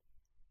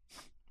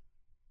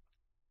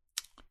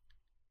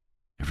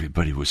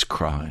 Everybody was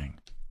crying.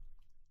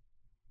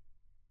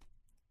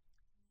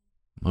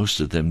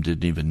 Most of them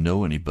didn't even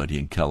know anybody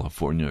in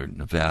California or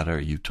Nevada or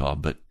Utah,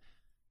 but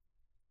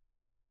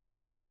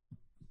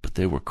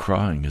they were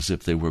crying as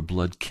if they were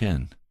blood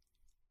kin,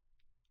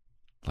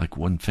 like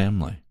one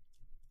family,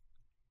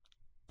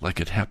 like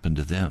it happened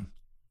to them.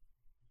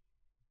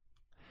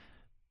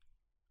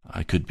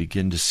 I could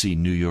begin to see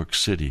New York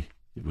City.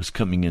 It was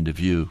coming into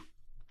view.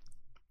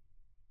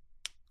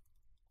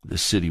 The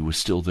city was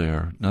still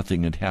there.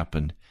 Nothing had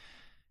happened,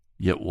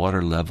 yet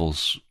water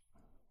levels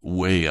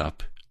way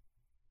up.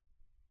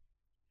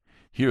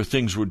 Here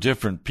things were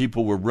different.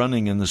 People were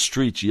running in the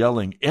streets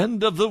yelling,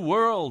 "End of the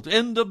world!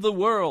 End of the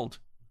world!"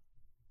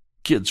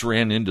 Kids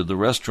ran into the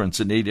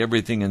restaurants and ate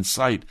everything in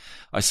sight.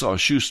 I saw a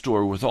shoe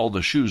store with all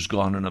the shoes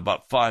gone in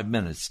about 5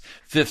 minutes.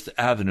 Fifth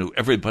Avenue,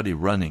 everybody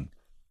running.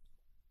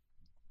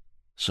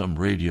 Some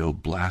radio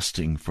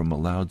blasting from a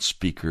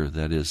loudspeaker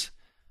that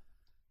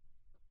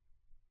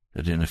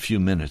in a few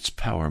minutes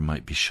power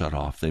might be shut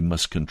off. They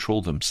must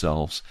control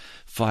themselves.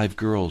 5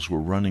 girls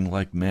were running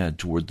like mad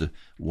toward the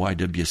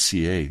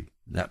YWCA,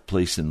 that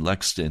place in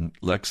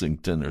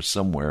Lexington or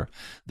somewhere.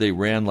 They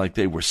ran like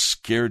they were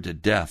scared to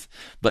death,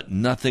 but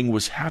nothing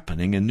was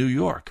happening in New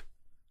York.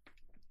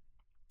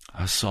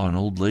 I saw an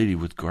old lady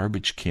with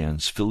garbage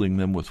cans, filling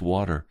them with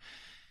water.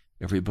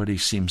 Everybody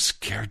seemed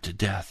scared to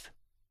death.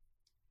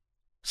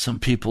 Some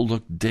people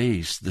looked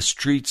dazed. The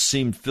streets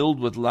seemed filled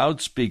with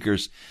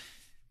loudspeakers.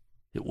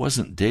 It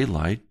wasn't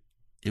daylight,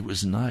 it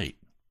was night.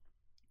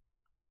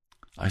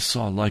 I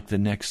saw like the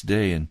next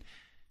day,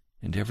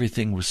 and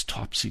everything was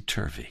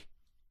topsy-turvy.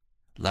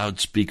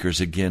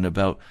 Loudspeakers again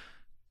about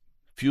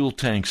fuel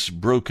tanks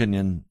broken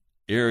in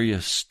area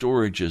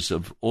storages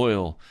of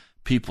oil.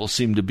 People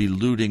seemed to be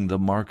looting the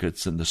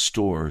markets and the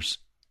stores.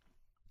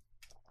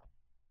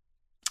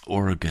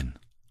 Oregon,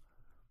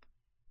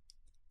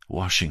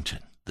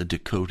 Washington, the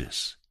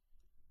Dakotas,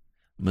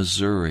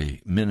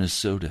 Missouri,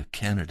 Minnesota,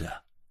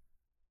 Canada.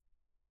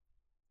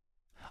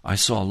 I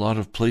saw a lot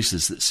of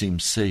places that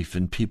seemed safe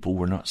and people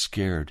were not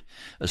scared,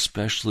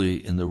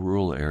 especially in the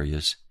rural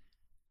areas.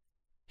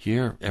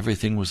 Here,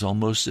 everything was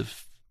almost as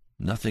if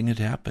nothing had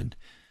happened.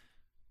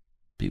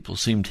 People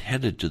seemed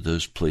headed to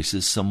those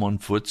places, some on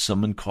foot,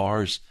 some in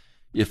cars,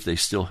 if they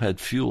still had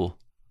fuel.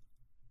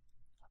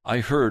 I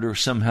heard or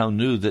somehow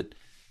knew that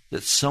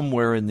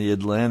somewhere in the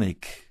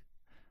Atlantic,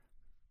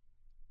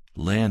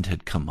 land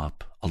had come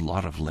up, a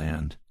lot of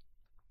land.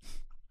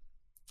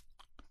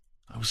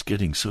 I was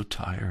getting so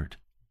tired.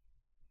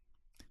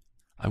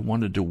 I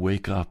wanted to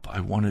wake up. I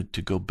wanted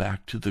to go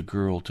back to the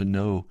girl, to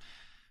know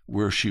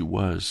where she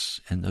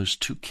was and those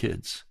 2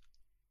 kids.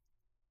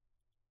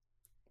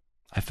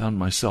 I found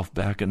myself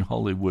back in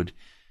Hollywood.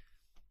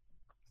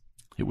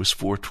 It was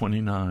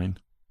 4:29.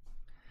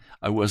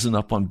 I wasn't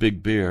up on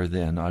Big Bear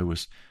then. I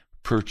was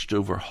perched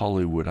over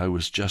Hollywood. I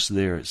was just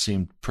there. It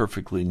seemed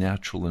perfectly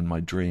natural in my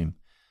dream.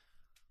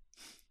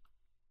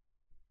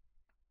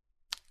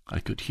 I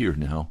could hear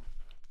now.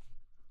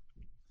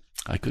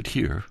 I could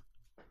hear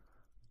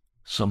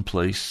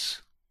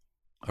someplace,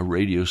 a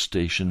radio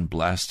station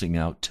blasting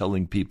out,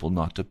 telling people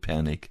not to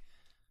panic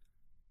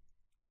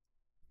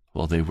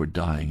while they were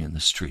dying in the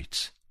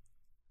streets.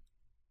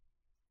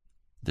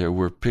 There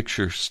were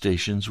picture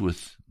stations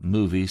with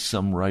movies,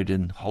 some right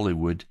in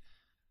Hollywood.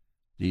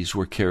 These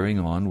were carrying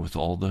on with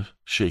all the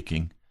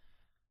shaking.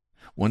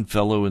 One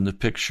fellow in the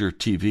picture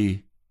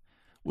TV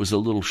was a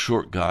little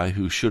short guy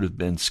who should have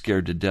been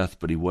scared to death,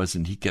 but he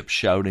wasn't. He kept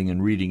shouting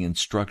and reading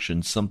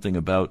instructions, something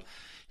about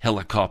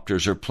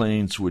helicopters or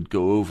planes would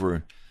go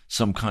over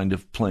some kind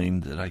of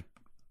plane that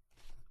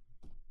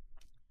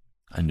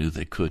I knew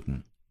they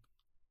couldn't.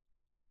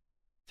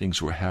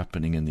 Things were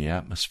happening in the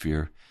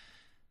atmosphere.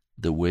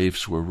 The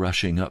waves were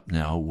rushing up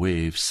now,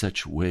 waves,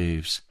 such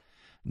waves,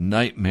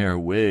 nightmare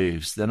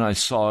waves. Then I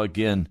saw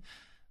again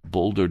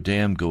Boulder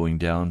Dam going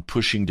down,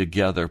 pushing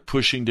together,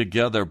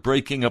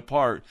 breaking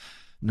apart.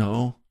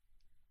 No,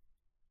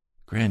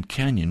 Grand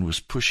Canyon was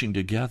pushing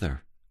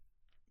together,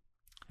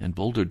 and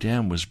Boulder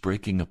Dam was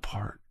breaking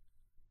apart.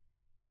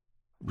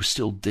 It was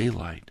still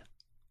daylight.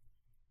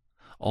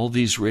 All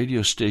these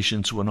radio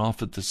stations went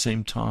off at the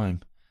same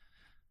time.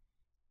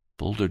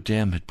 Boulder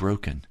Dam had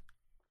broken.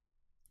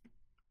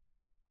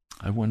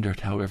 I wondered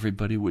how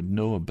everybody would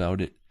know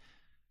about it,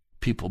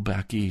 people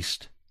back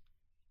east.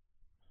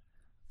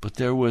 But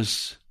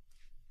that's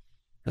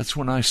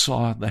when I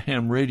saw the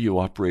ham radio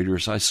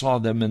operators. I saw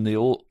them in the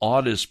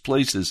oddest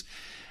places,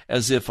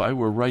 as if I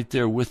were right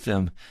there with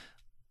them.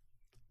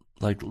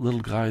 Like little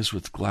guys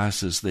with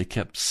glasses, they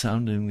kept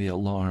sounding the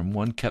alarm.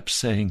 One kept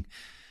saying,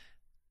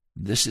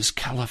 "This is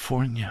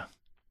California.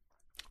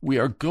 We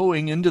are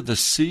going into the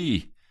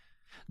sea.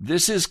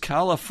 This is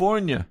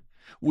California.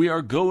 We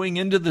are going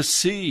into the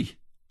sea.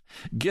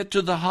 Get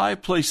to the high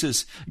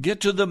places. Get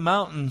to the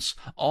mountains.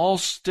 All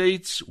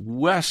states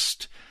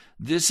west.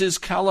 This is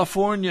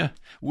California.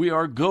 We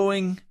are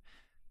going.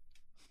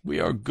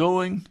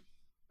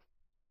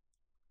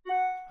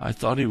 I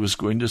thought he was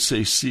going to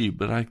say sea,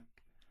 but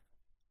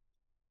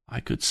I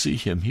could see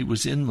him. He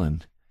was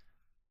inland.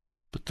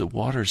 But the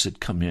waters had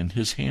come in.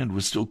 His hand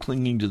was still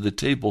clinging to the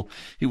table.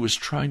 He was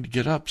trying to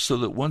get up so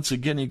that once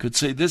again he could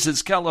say, "This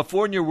is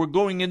California. We're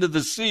going into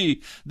the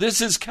sea. This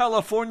is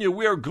California.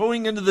 We are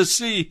going into the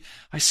sea."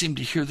 I seemed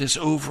to hear this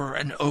over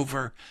and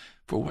over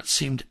for what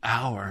seemed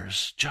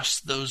hours,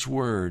 just those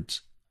words.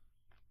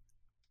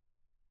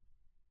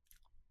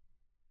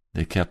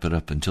 They kept it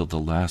up until the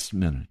last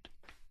minute.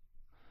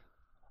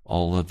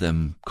 All of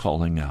them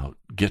calling out,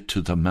 "Get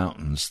to the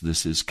mountains.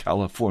 This is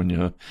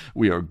California.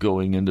 We are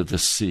going into the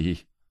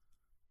sea."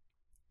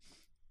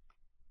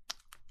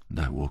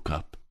 And I woke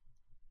up.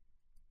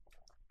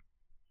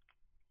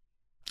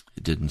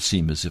 It didn't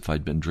seem as if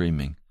I'd been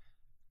dreaming.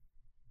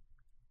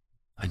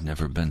 I'd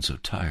never been so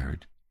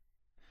tired.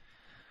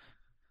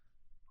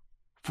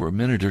 For a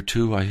minute or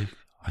two, I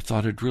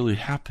thought it really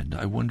happened.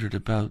 I wondered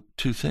about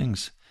two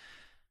things.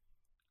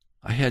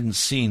 I hadn't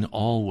seen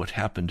all what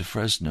happened to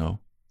Fresno,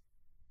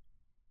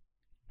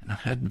 and I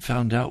hadn't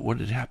found out what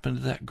had happened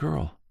to that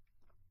girl.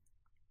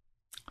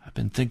 I've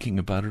been thinking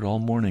about it all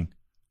morning.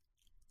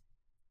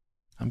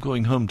 I'm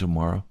going home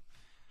tomorrow.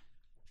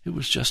 It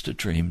was just a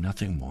dream,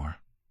 nothing more.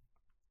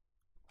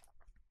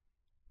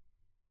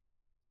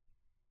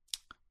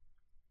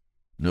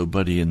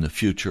 Nobody in the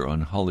future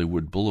on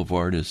Hollywood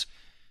Boulevard is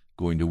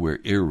going to wear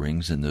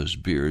earrings and those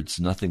beards.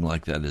 Nothing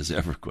like that is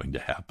ever going to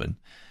happen.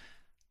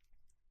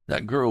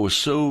 That girl was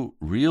so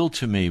real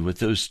to me with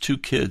those two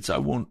kids.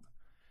 It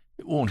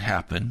won't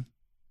happen.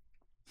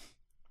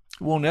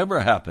 It won't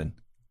ever happen.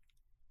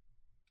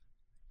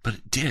 But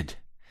it did.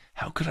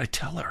 How could I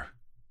tell her?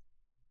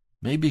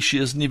 Maybe she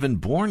isn't even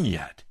born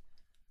yet.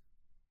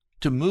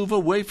 To move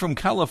away from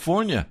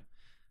California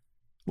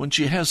when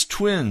she has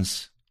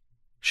twins.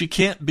 She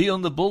can't be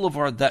on the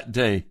boulevard that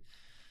day.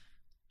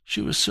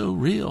 She was so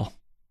real.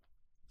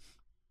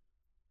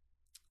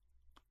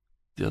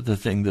 The other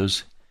thing,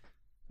 those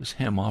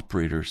ham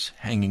operators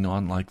hanging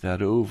on like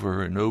that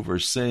over and over,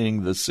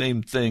 saying the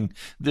same thing.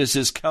 This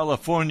is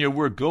California,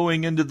 we're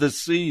going into the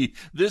sea.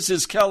 This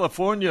is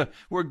California,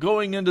 we're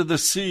going into the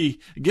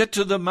sea. Get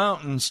to the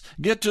mountains,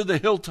 get to the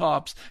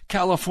hilltops.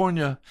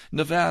 California,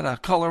 Nevada,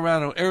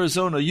 Colorado,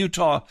 Arizona,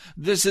 Utah.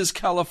 This is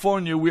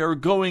California, we are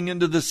going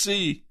into the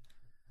sea.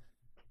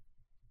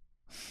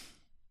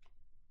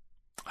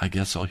 I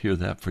guess I'll hear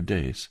that for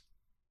days.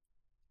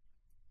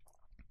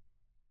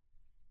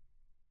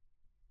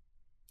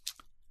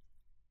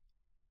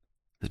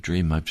 The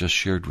dream I've just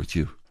shared with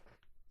you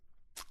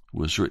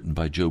was written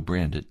by Joe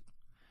Brandt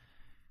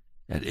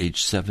at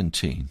age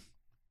 17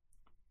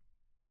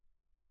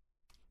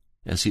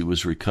 as he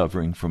was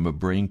recovering from a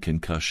brain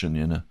concussion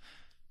in a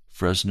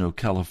Fresno,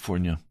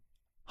 California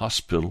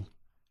hospital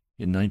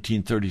in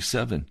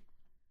 1937.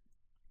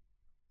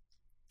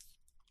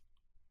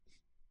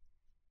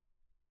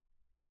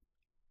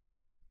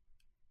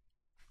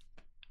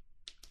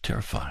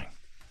 Terrifying.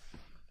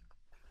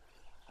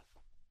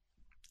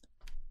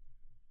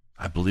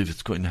 I believe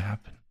it's going to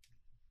happen.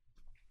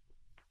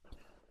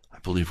 I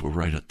believe we're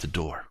right at the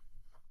door.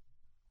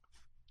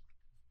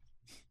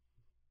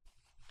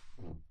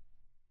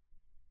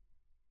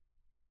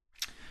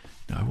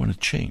 Now I want to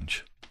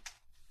change.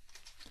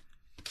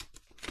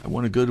 I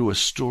want to go to a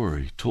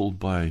story told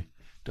by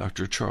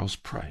Dr. Charles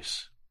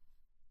Price.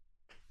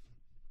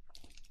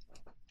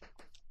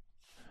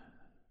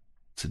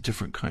 It's a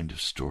different kind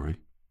of story.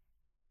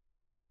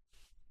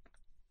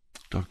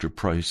 Dr.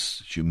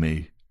 Price, as you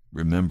may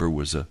remember,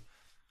 was a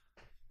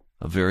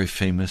very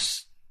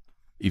famous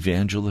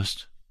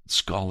evangelist,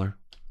 scholar.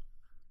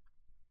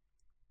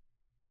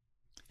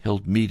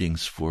 Held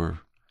meetings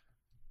for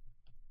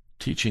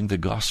teaching the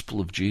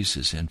gospel of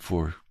Jesus and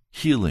for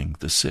healing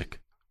the sick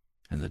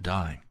and the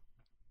dying.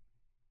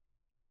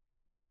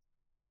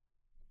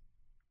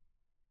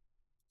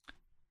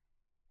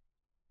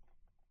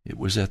 It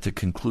was at the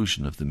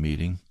conclusion of the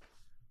meeting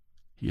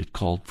he had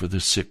called for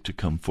the sick to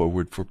come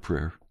forward for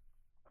prayer.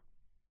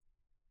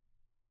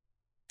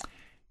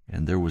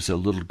 And there was a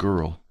little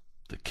girl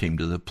that came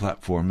to the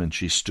platform, and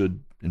she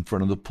stood in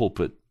front of the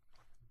pulpit.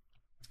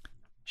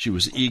 She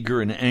was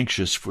eager and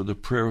anxious for the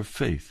prayer of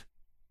faith.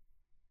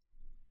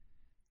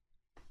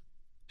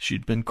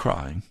 She'd been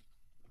crying,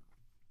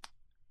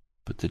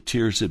 but the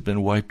tears had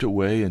been wiped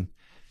away, and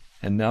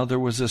now there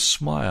was a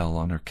smile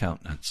on her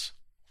countenance.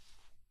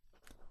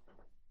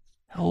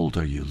 How old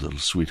are you, little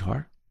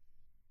sweetheart?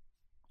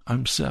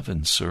 I'm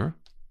 7, sir.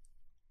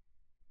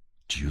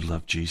 Do you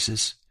love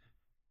Jesus?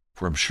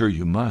 For I'm sure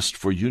you must,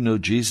 for you know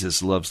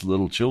Jesus loves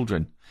little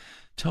children.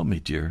 Tell me,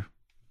 dear,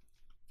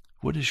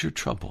 what is your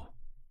trouble?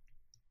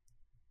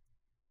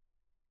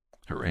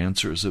 Her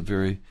answer is a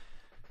very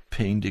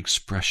pained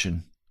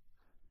expression.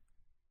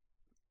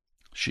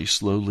 She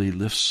slowly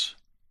lifts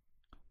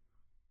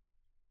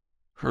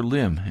her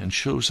limb and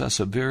shows us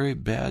a very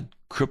bad,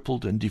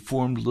 crippled, and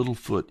deformed little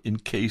foot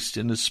encased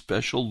in a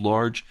special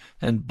large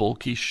and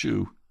bulky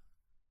shoe.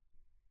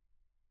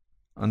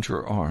 Under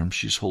her arm,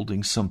 she's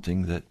holding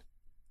something that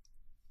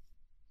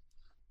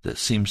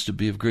seems to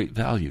be of great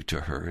value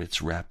to her.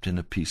 It's wrapped in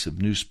a piece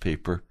of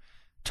newspaper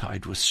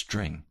tied with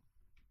string.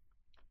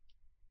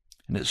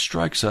 And it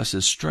strikes us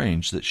as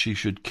strange that she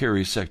should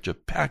carry such a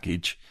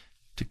package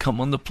to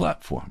come on the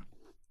platform.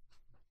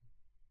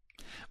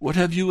 What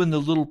have you in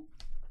the little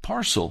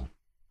parcel?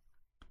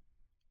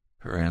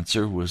 Her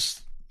answer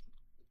was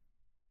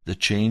the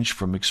change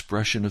from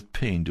expression of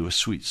pain to a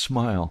sweet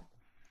smile.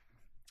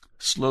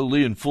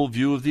 Slowly, in full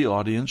view of the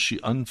audience, she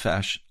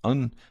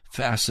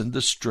unfastened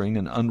the string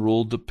and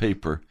unrolled the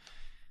paper,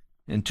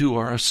 and to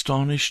our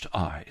astonished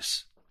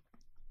eyes,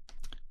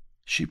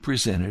 she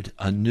presented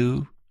a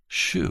new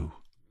shoe.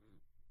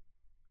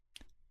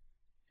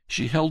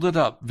 She held it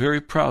up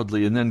very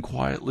proudly and then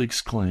quietly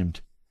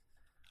exclaimed,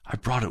 I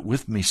brought it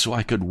with me so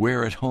I could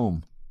wear it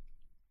home.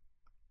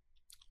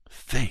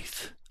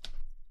 Faith,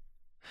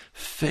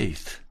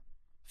 faith,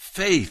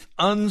 faith,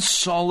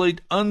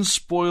 unsullied,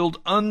 unspoiled,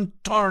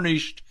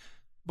 untarnished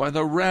by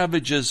the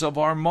ravages of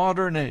our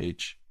modern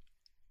age.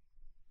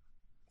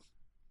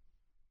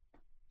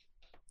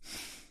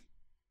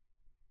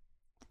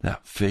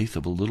 That faith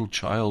of a little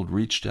child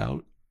reached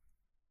out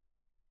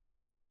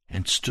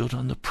and stood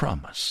on the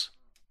promise.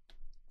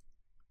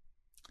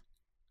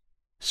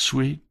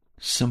 Sweet,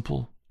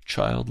 simple,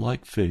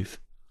 childlike faith.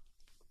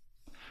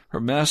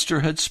 Her master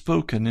had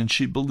spoken, and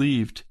she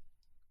believed.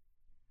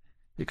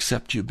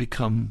 Except you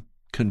become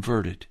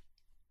converted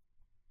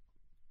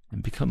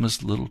and become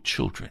as little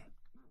children,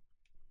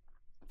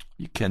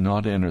 you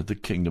cannot enter the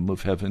kingdom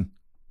of heaven.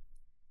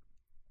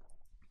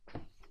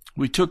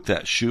 We took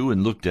that shoe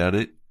and looked at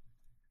it,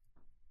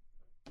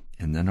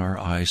 and then our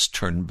eyes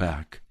turned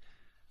back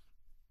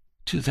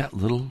to that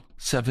little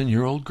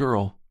 7-year-old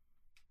girl.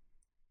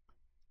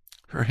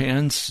 Her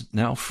hands,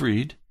 now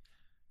freed,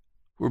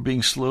 were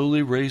being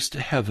slowly raised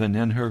to heaven,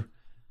 and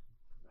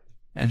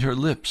her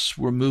lips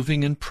were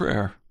moving in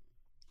prayer.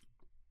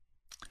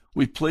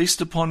 We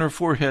placed upon her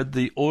forehead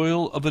the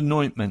oil of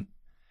anointment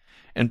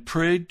and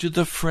prayed to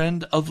the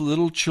friend of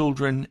little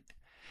children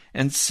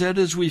and said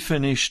as we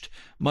finished,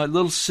 "My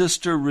little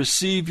sister,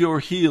 receive your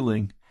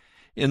healing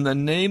in the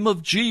name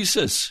of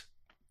Jesus."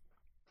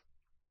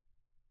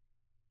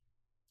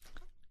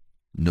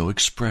 No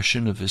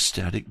expression of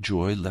ecstatic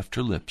joy left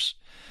her lips,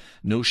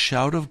 no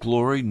shout of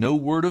glory, no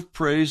word of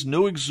praise,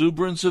 no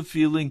exuberance of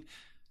feeling,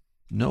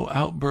 no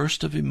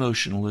outburst of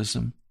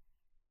emotionalism.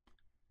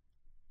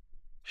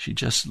 She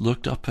just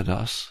looked up at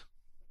us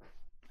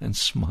and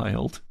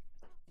smiled.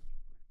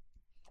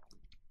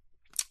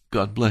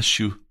 "God bless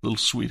you, little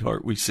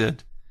sweetheart," we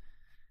said,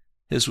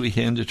 as we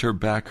handed her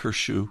back her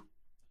shoe.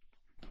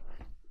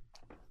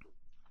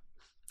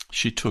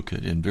 She took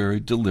it and very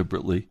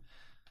deliberately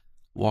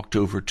walked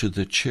over to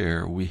the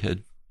chair we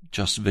had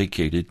just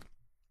vacated,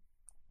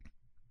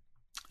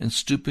 and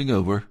stooping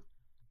over,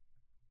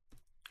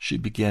 she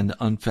began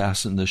to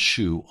unfasten the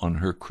shoe on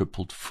her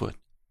crippled foot.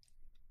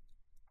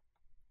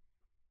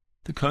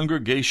 The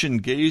congregation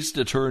gazed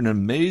at her in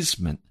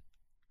amazement.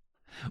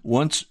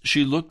 Once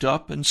she looked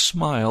up and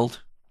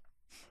smiled.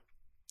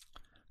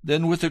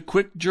 Then with a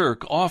quick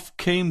jerk, off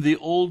came the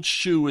old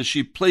shoe as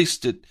she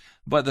placed it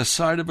by the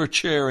side of her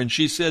chair, and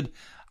she said,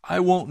 "I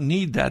won't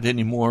need that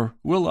anymore,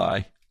 will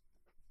I?"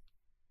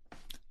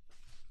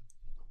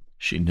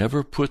 She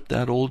never put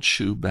that old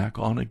shoe back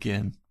on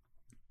again.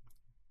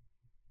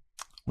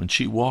 When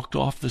she walked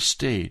off the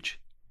stage,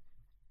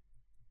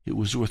 it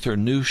was with her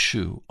new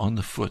shoe on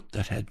the foot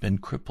that had been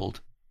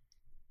crippled.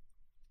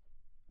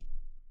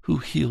 Who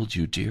healed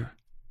you, dear?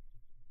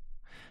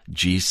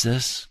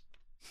 Jesus?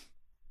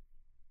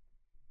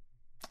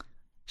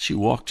 She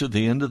walked to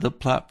the end of the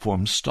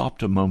platform,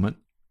 stopped a moment,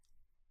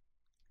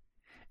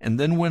 and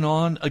then went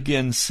on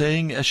again,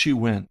 saying as she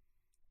went,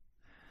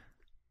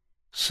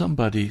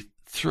 "Somebody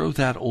throw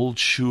that old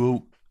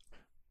shoe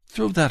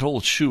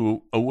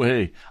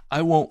away.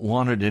 I won't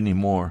want it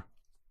anymore."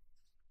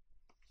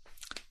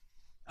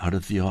 Out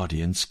of the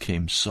audience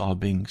came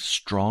sobbing,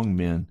 strong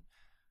men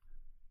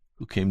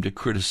who came to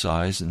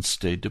criticize and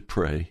stayed to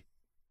pray,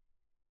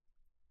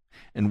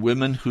 and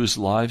women whose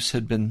lives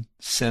had been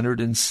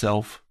centered in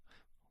self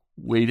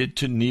waited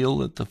to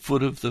kneel at the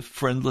foot of the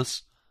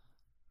friendless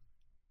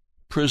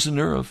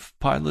prisoner of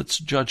Pilate's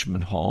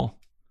judgment hall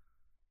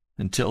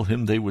and tell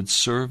him they would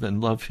serve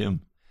and love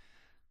him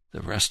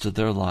the rest of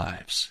their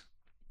lives.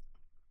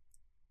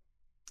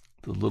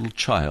 The little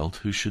child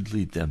who should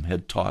lead them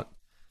had taught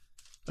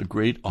a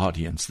great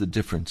audience the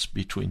difference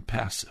between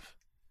passive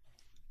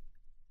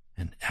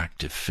and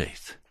active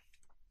faith.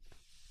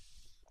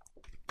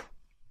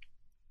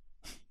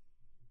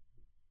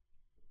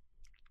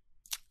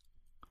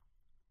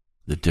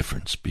 The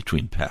difference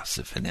between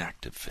passive and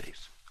active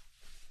faith.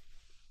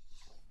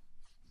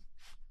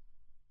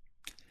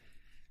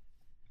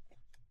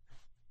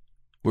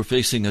 We're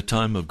facing a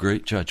time of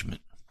great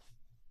judgment.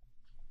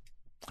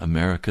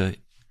 America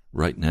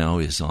right now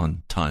is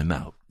on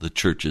timeout. The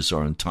churches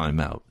are on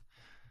timeout.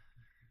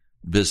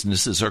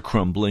 Businesses are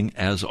crumbling,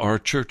 as are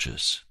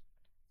churches.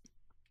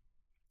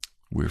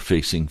 We're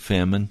facing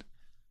famine,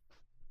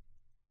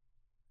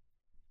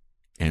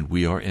 and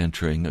we are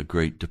entering a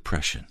Great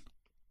Depression.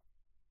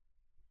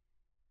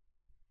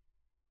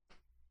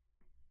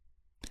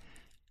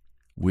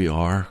 We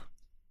are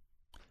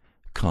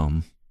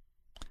come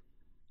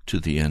to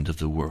the end of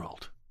the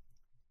world.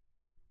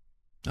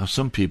 Now,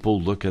 some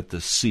people look at the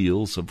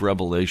seals of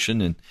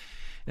Revelation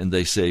and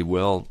they say,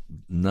 well,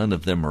 none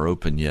of them are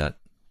open yet.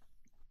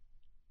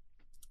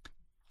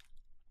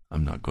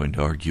 I'm not going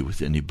to argue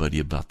with anybody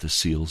about the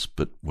seals,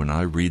 but when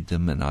I read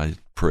them and I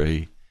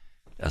pray,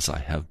 as I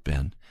have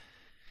been,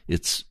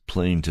 it's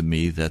plain to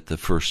me that the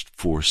first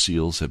 4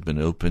 seals have been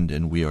opened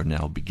and we are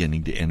now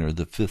beginning to enter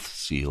the 5th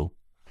seal.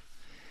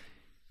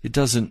 It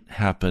doesn't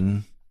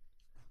happen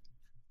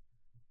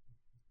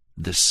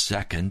the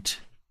second.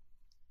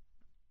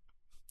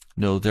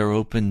 No, they're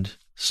opened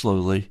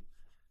slowly,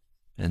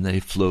 and they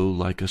flow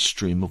like a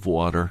stream of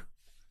water,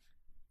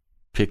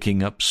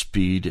 picking up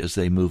speed as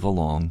they move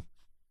along.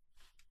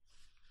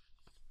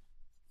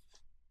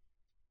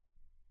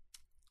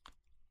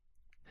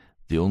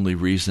 The only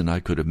reason I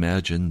could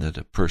imagine that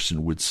a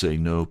person would say,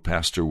 no,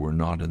 Pastor, we're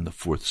not in the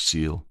fourth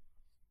seal,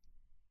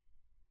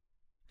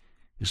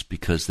 is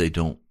because they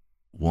don't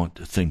want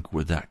to think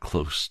we're that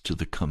close to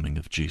the coming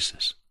of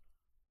Jesus.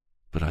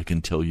 But I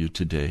can tell you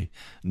today,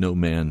 no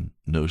man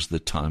knows the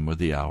time or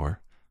the hour,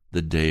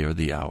 the day or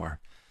the hour.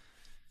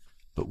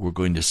 But we're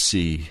going to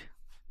see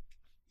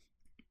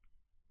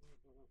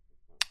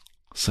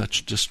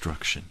such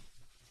destruction,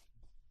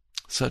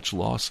 such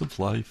loss of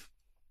life.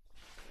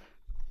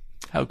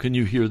 How can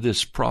you hear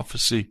this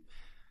prophecy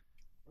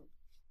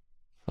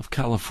of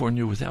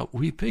California without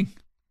weeping?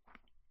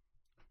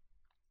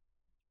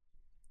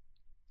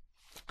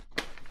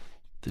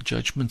 The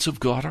judgments of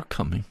God are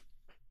coming.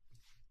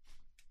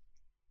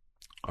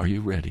 Are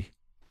you ready?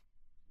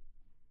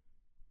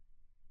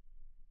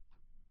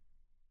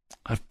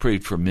 I've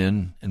prayed for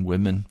men and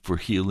women for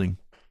healing.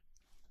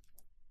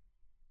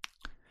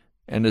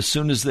 And as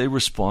soon as they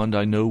respond,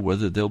 I know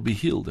whether they'll be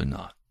healed or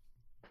not.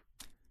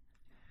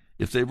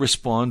 If they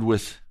respond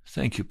with,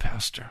 thank you,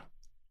 Pastor,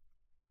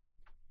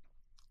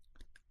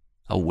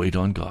 I'll wait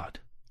on God.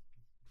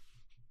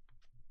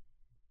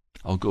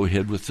 I'll go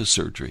ahead with the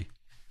surgery.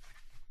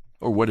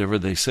 Or whatever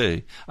they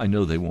say, I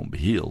know they won't be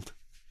healed.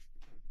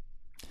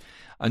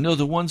 I know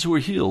the ones who are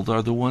healed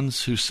are the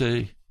ones who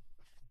say,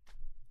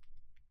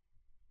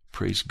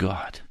 praise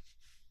God.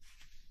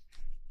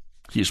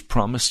 He has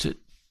promised it,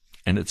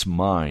 and it's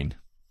mine.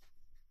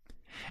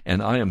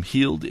 And I am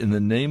healed in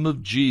the name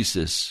of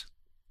Jesus.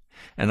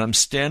 And I'm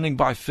standing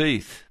by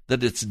faith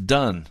that it's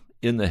done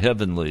in the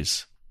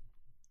heavenlies.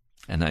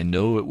 And I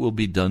know it will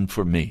be done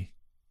for me.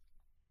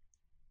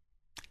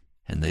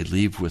 And they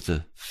leave with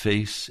a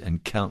face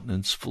and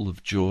countenance full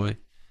of joy.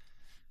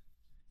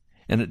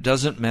 And it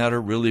doesn't matter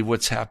really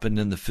what's happened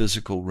in the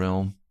physical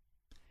realm,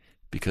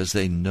 because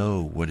they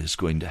know what is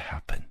going to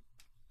happen.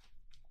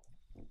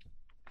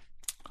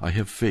 I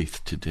have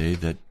faith today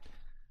that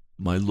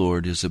my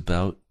Lord is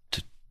about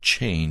to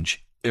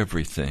change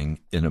everything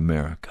in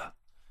America.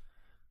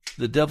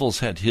 The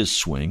devil's had his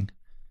swing,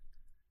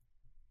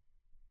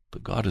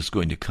 but God is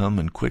going to come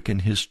and quicken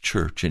his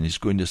church, and he's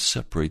going to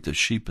separate the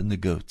sheep and the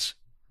goats.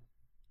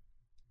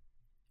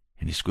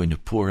 And he's going to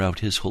pour out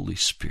his Holy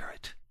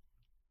Spirit.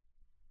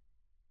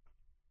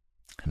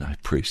 And I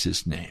praise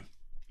his name.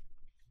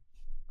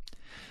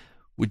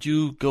 Would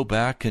you go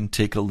back and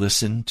take a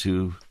listen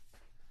to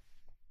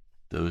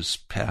those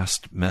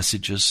past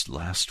messages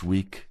last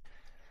week?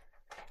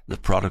 The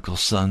prodigal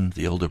son,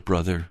 the older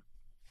brother.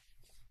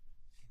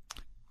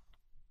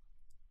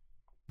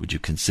 Would you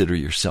consider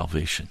your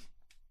salvation?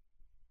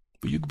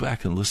 Will you go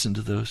back and listen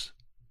to those?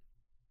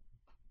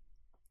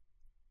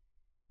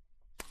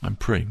 I'm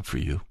praying for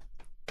you.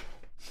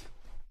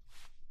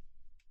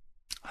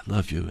 I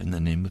love you in the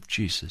name of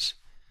Jesus.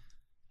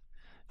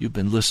 You've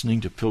been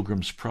listening to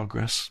Pilgrim's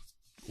Progress.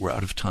 We're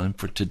out of time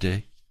for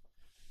today.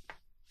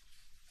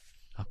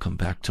 I'll come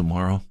back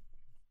tomorrow.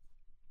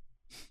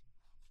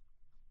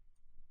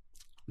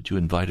 Would you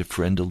invite a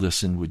friend to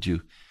listen? Would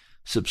you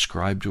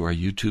subscribe to our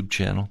YouTube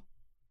channel?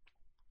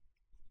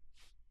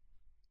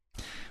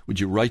 Would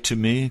you write to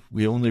me?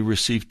 We only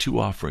received 2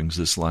 offerings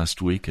this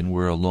last week, and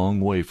we're a long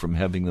way from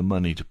having the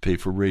money to pay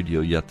for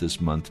radio yet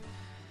this month.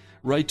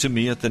 Write to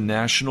me at the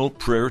National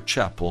Prayer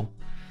Chapel,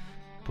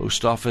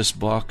 Post Office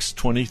Box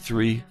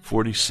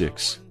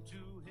 2346,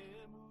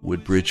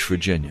 Woodbridge,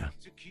 Virginia,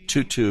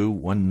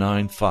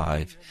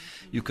 22195.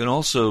 You can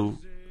also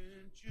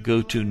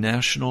go to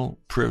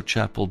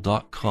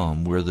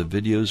nationalprayerchapel.com, where the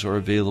videos are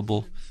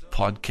available,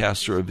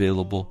 podcasts are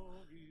available,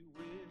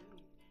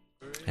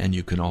 and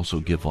you can also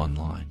give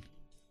online.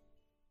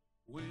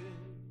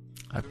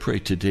 I pray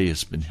today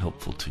has been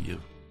helpful to you.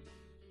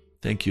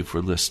 Thank you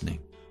for listening.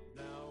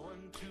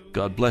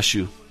 God bless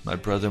you, my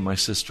brother, my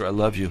sister. I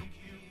love you.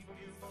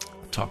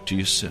 I'll talk to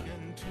you soon.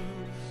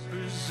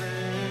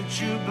 Present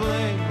you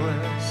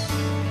blameless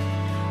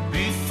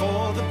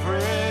before the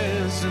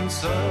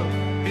presence of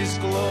his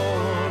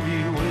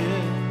glory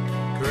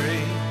with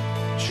great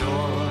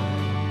joy,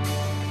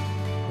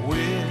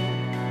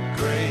 with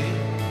great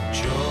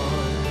joy.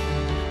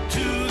 To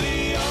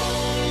the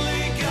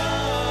only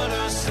God,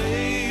 our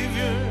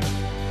Savior,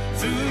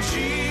 through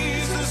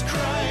Jesus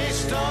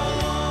Christ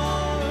our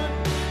Lord.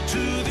 To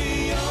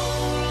the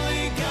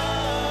only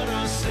God,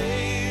 our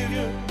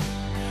Savior,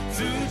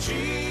 through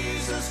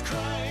Jesus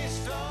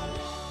Christ our Lord.